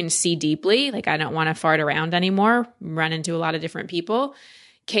see deeply. Like, I don't want to fart around anymore, run into a lot of different people.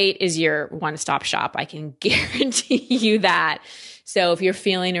 Kate is your one-stop shop. I can guarantee you that. So if you're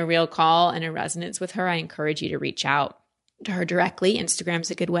feeling a real call and a resonance with her, I encourage you to reach out to her directly. Instagram's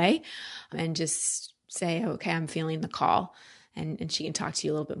a good way. And just say, okay, I'm feeling the call. And she can talk to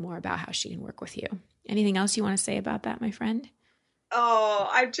you a little bit more about how she can work with you. Anything else you want to say about that, my friend? Oh,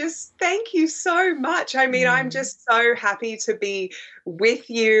 thank you so much. I mean, I'm just so happy to be with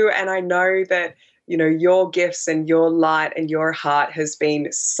you. And I know that, your gifts and your light and your heart has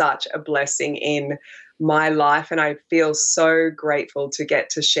been such a blessing in my life. And I feel so grateful to get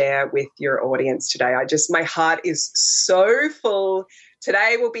to share with your audience today. My heart is so full.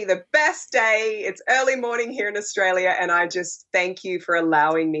 Today will be the best day. It's early morning here in Australia, and I just thank you for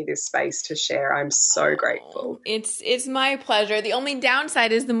allowing me this space to share. I'm so grateful. It's my pleasure. The only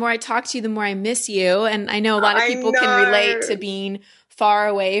downside is the more I talk to you, the more I miss you. And I know a lot of people can relate to being far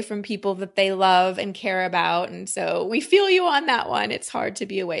away from people that they love and care about. And so we feel you on that one. It's hard to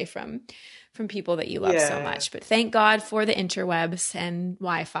be away from people that you love so much. But thank God for the interwebs and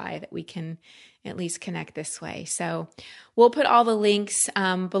Wi-Fi that we can at least connect this way. So we'll put all the links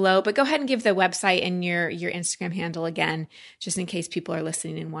below, but go ahead and give the website and your Instagram handle again, just in case people are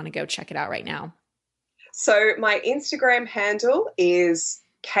listening and want to go check it out right now. So my Instagram handle is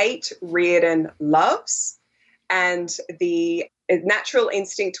Kate Reardon Loves, and the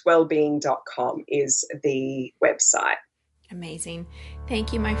naturalinstinctwellbeing.com is the website. Amazing.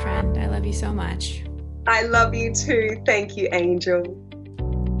 Thank you, my friend. I love you so much. I love you too. Thank you, Angel.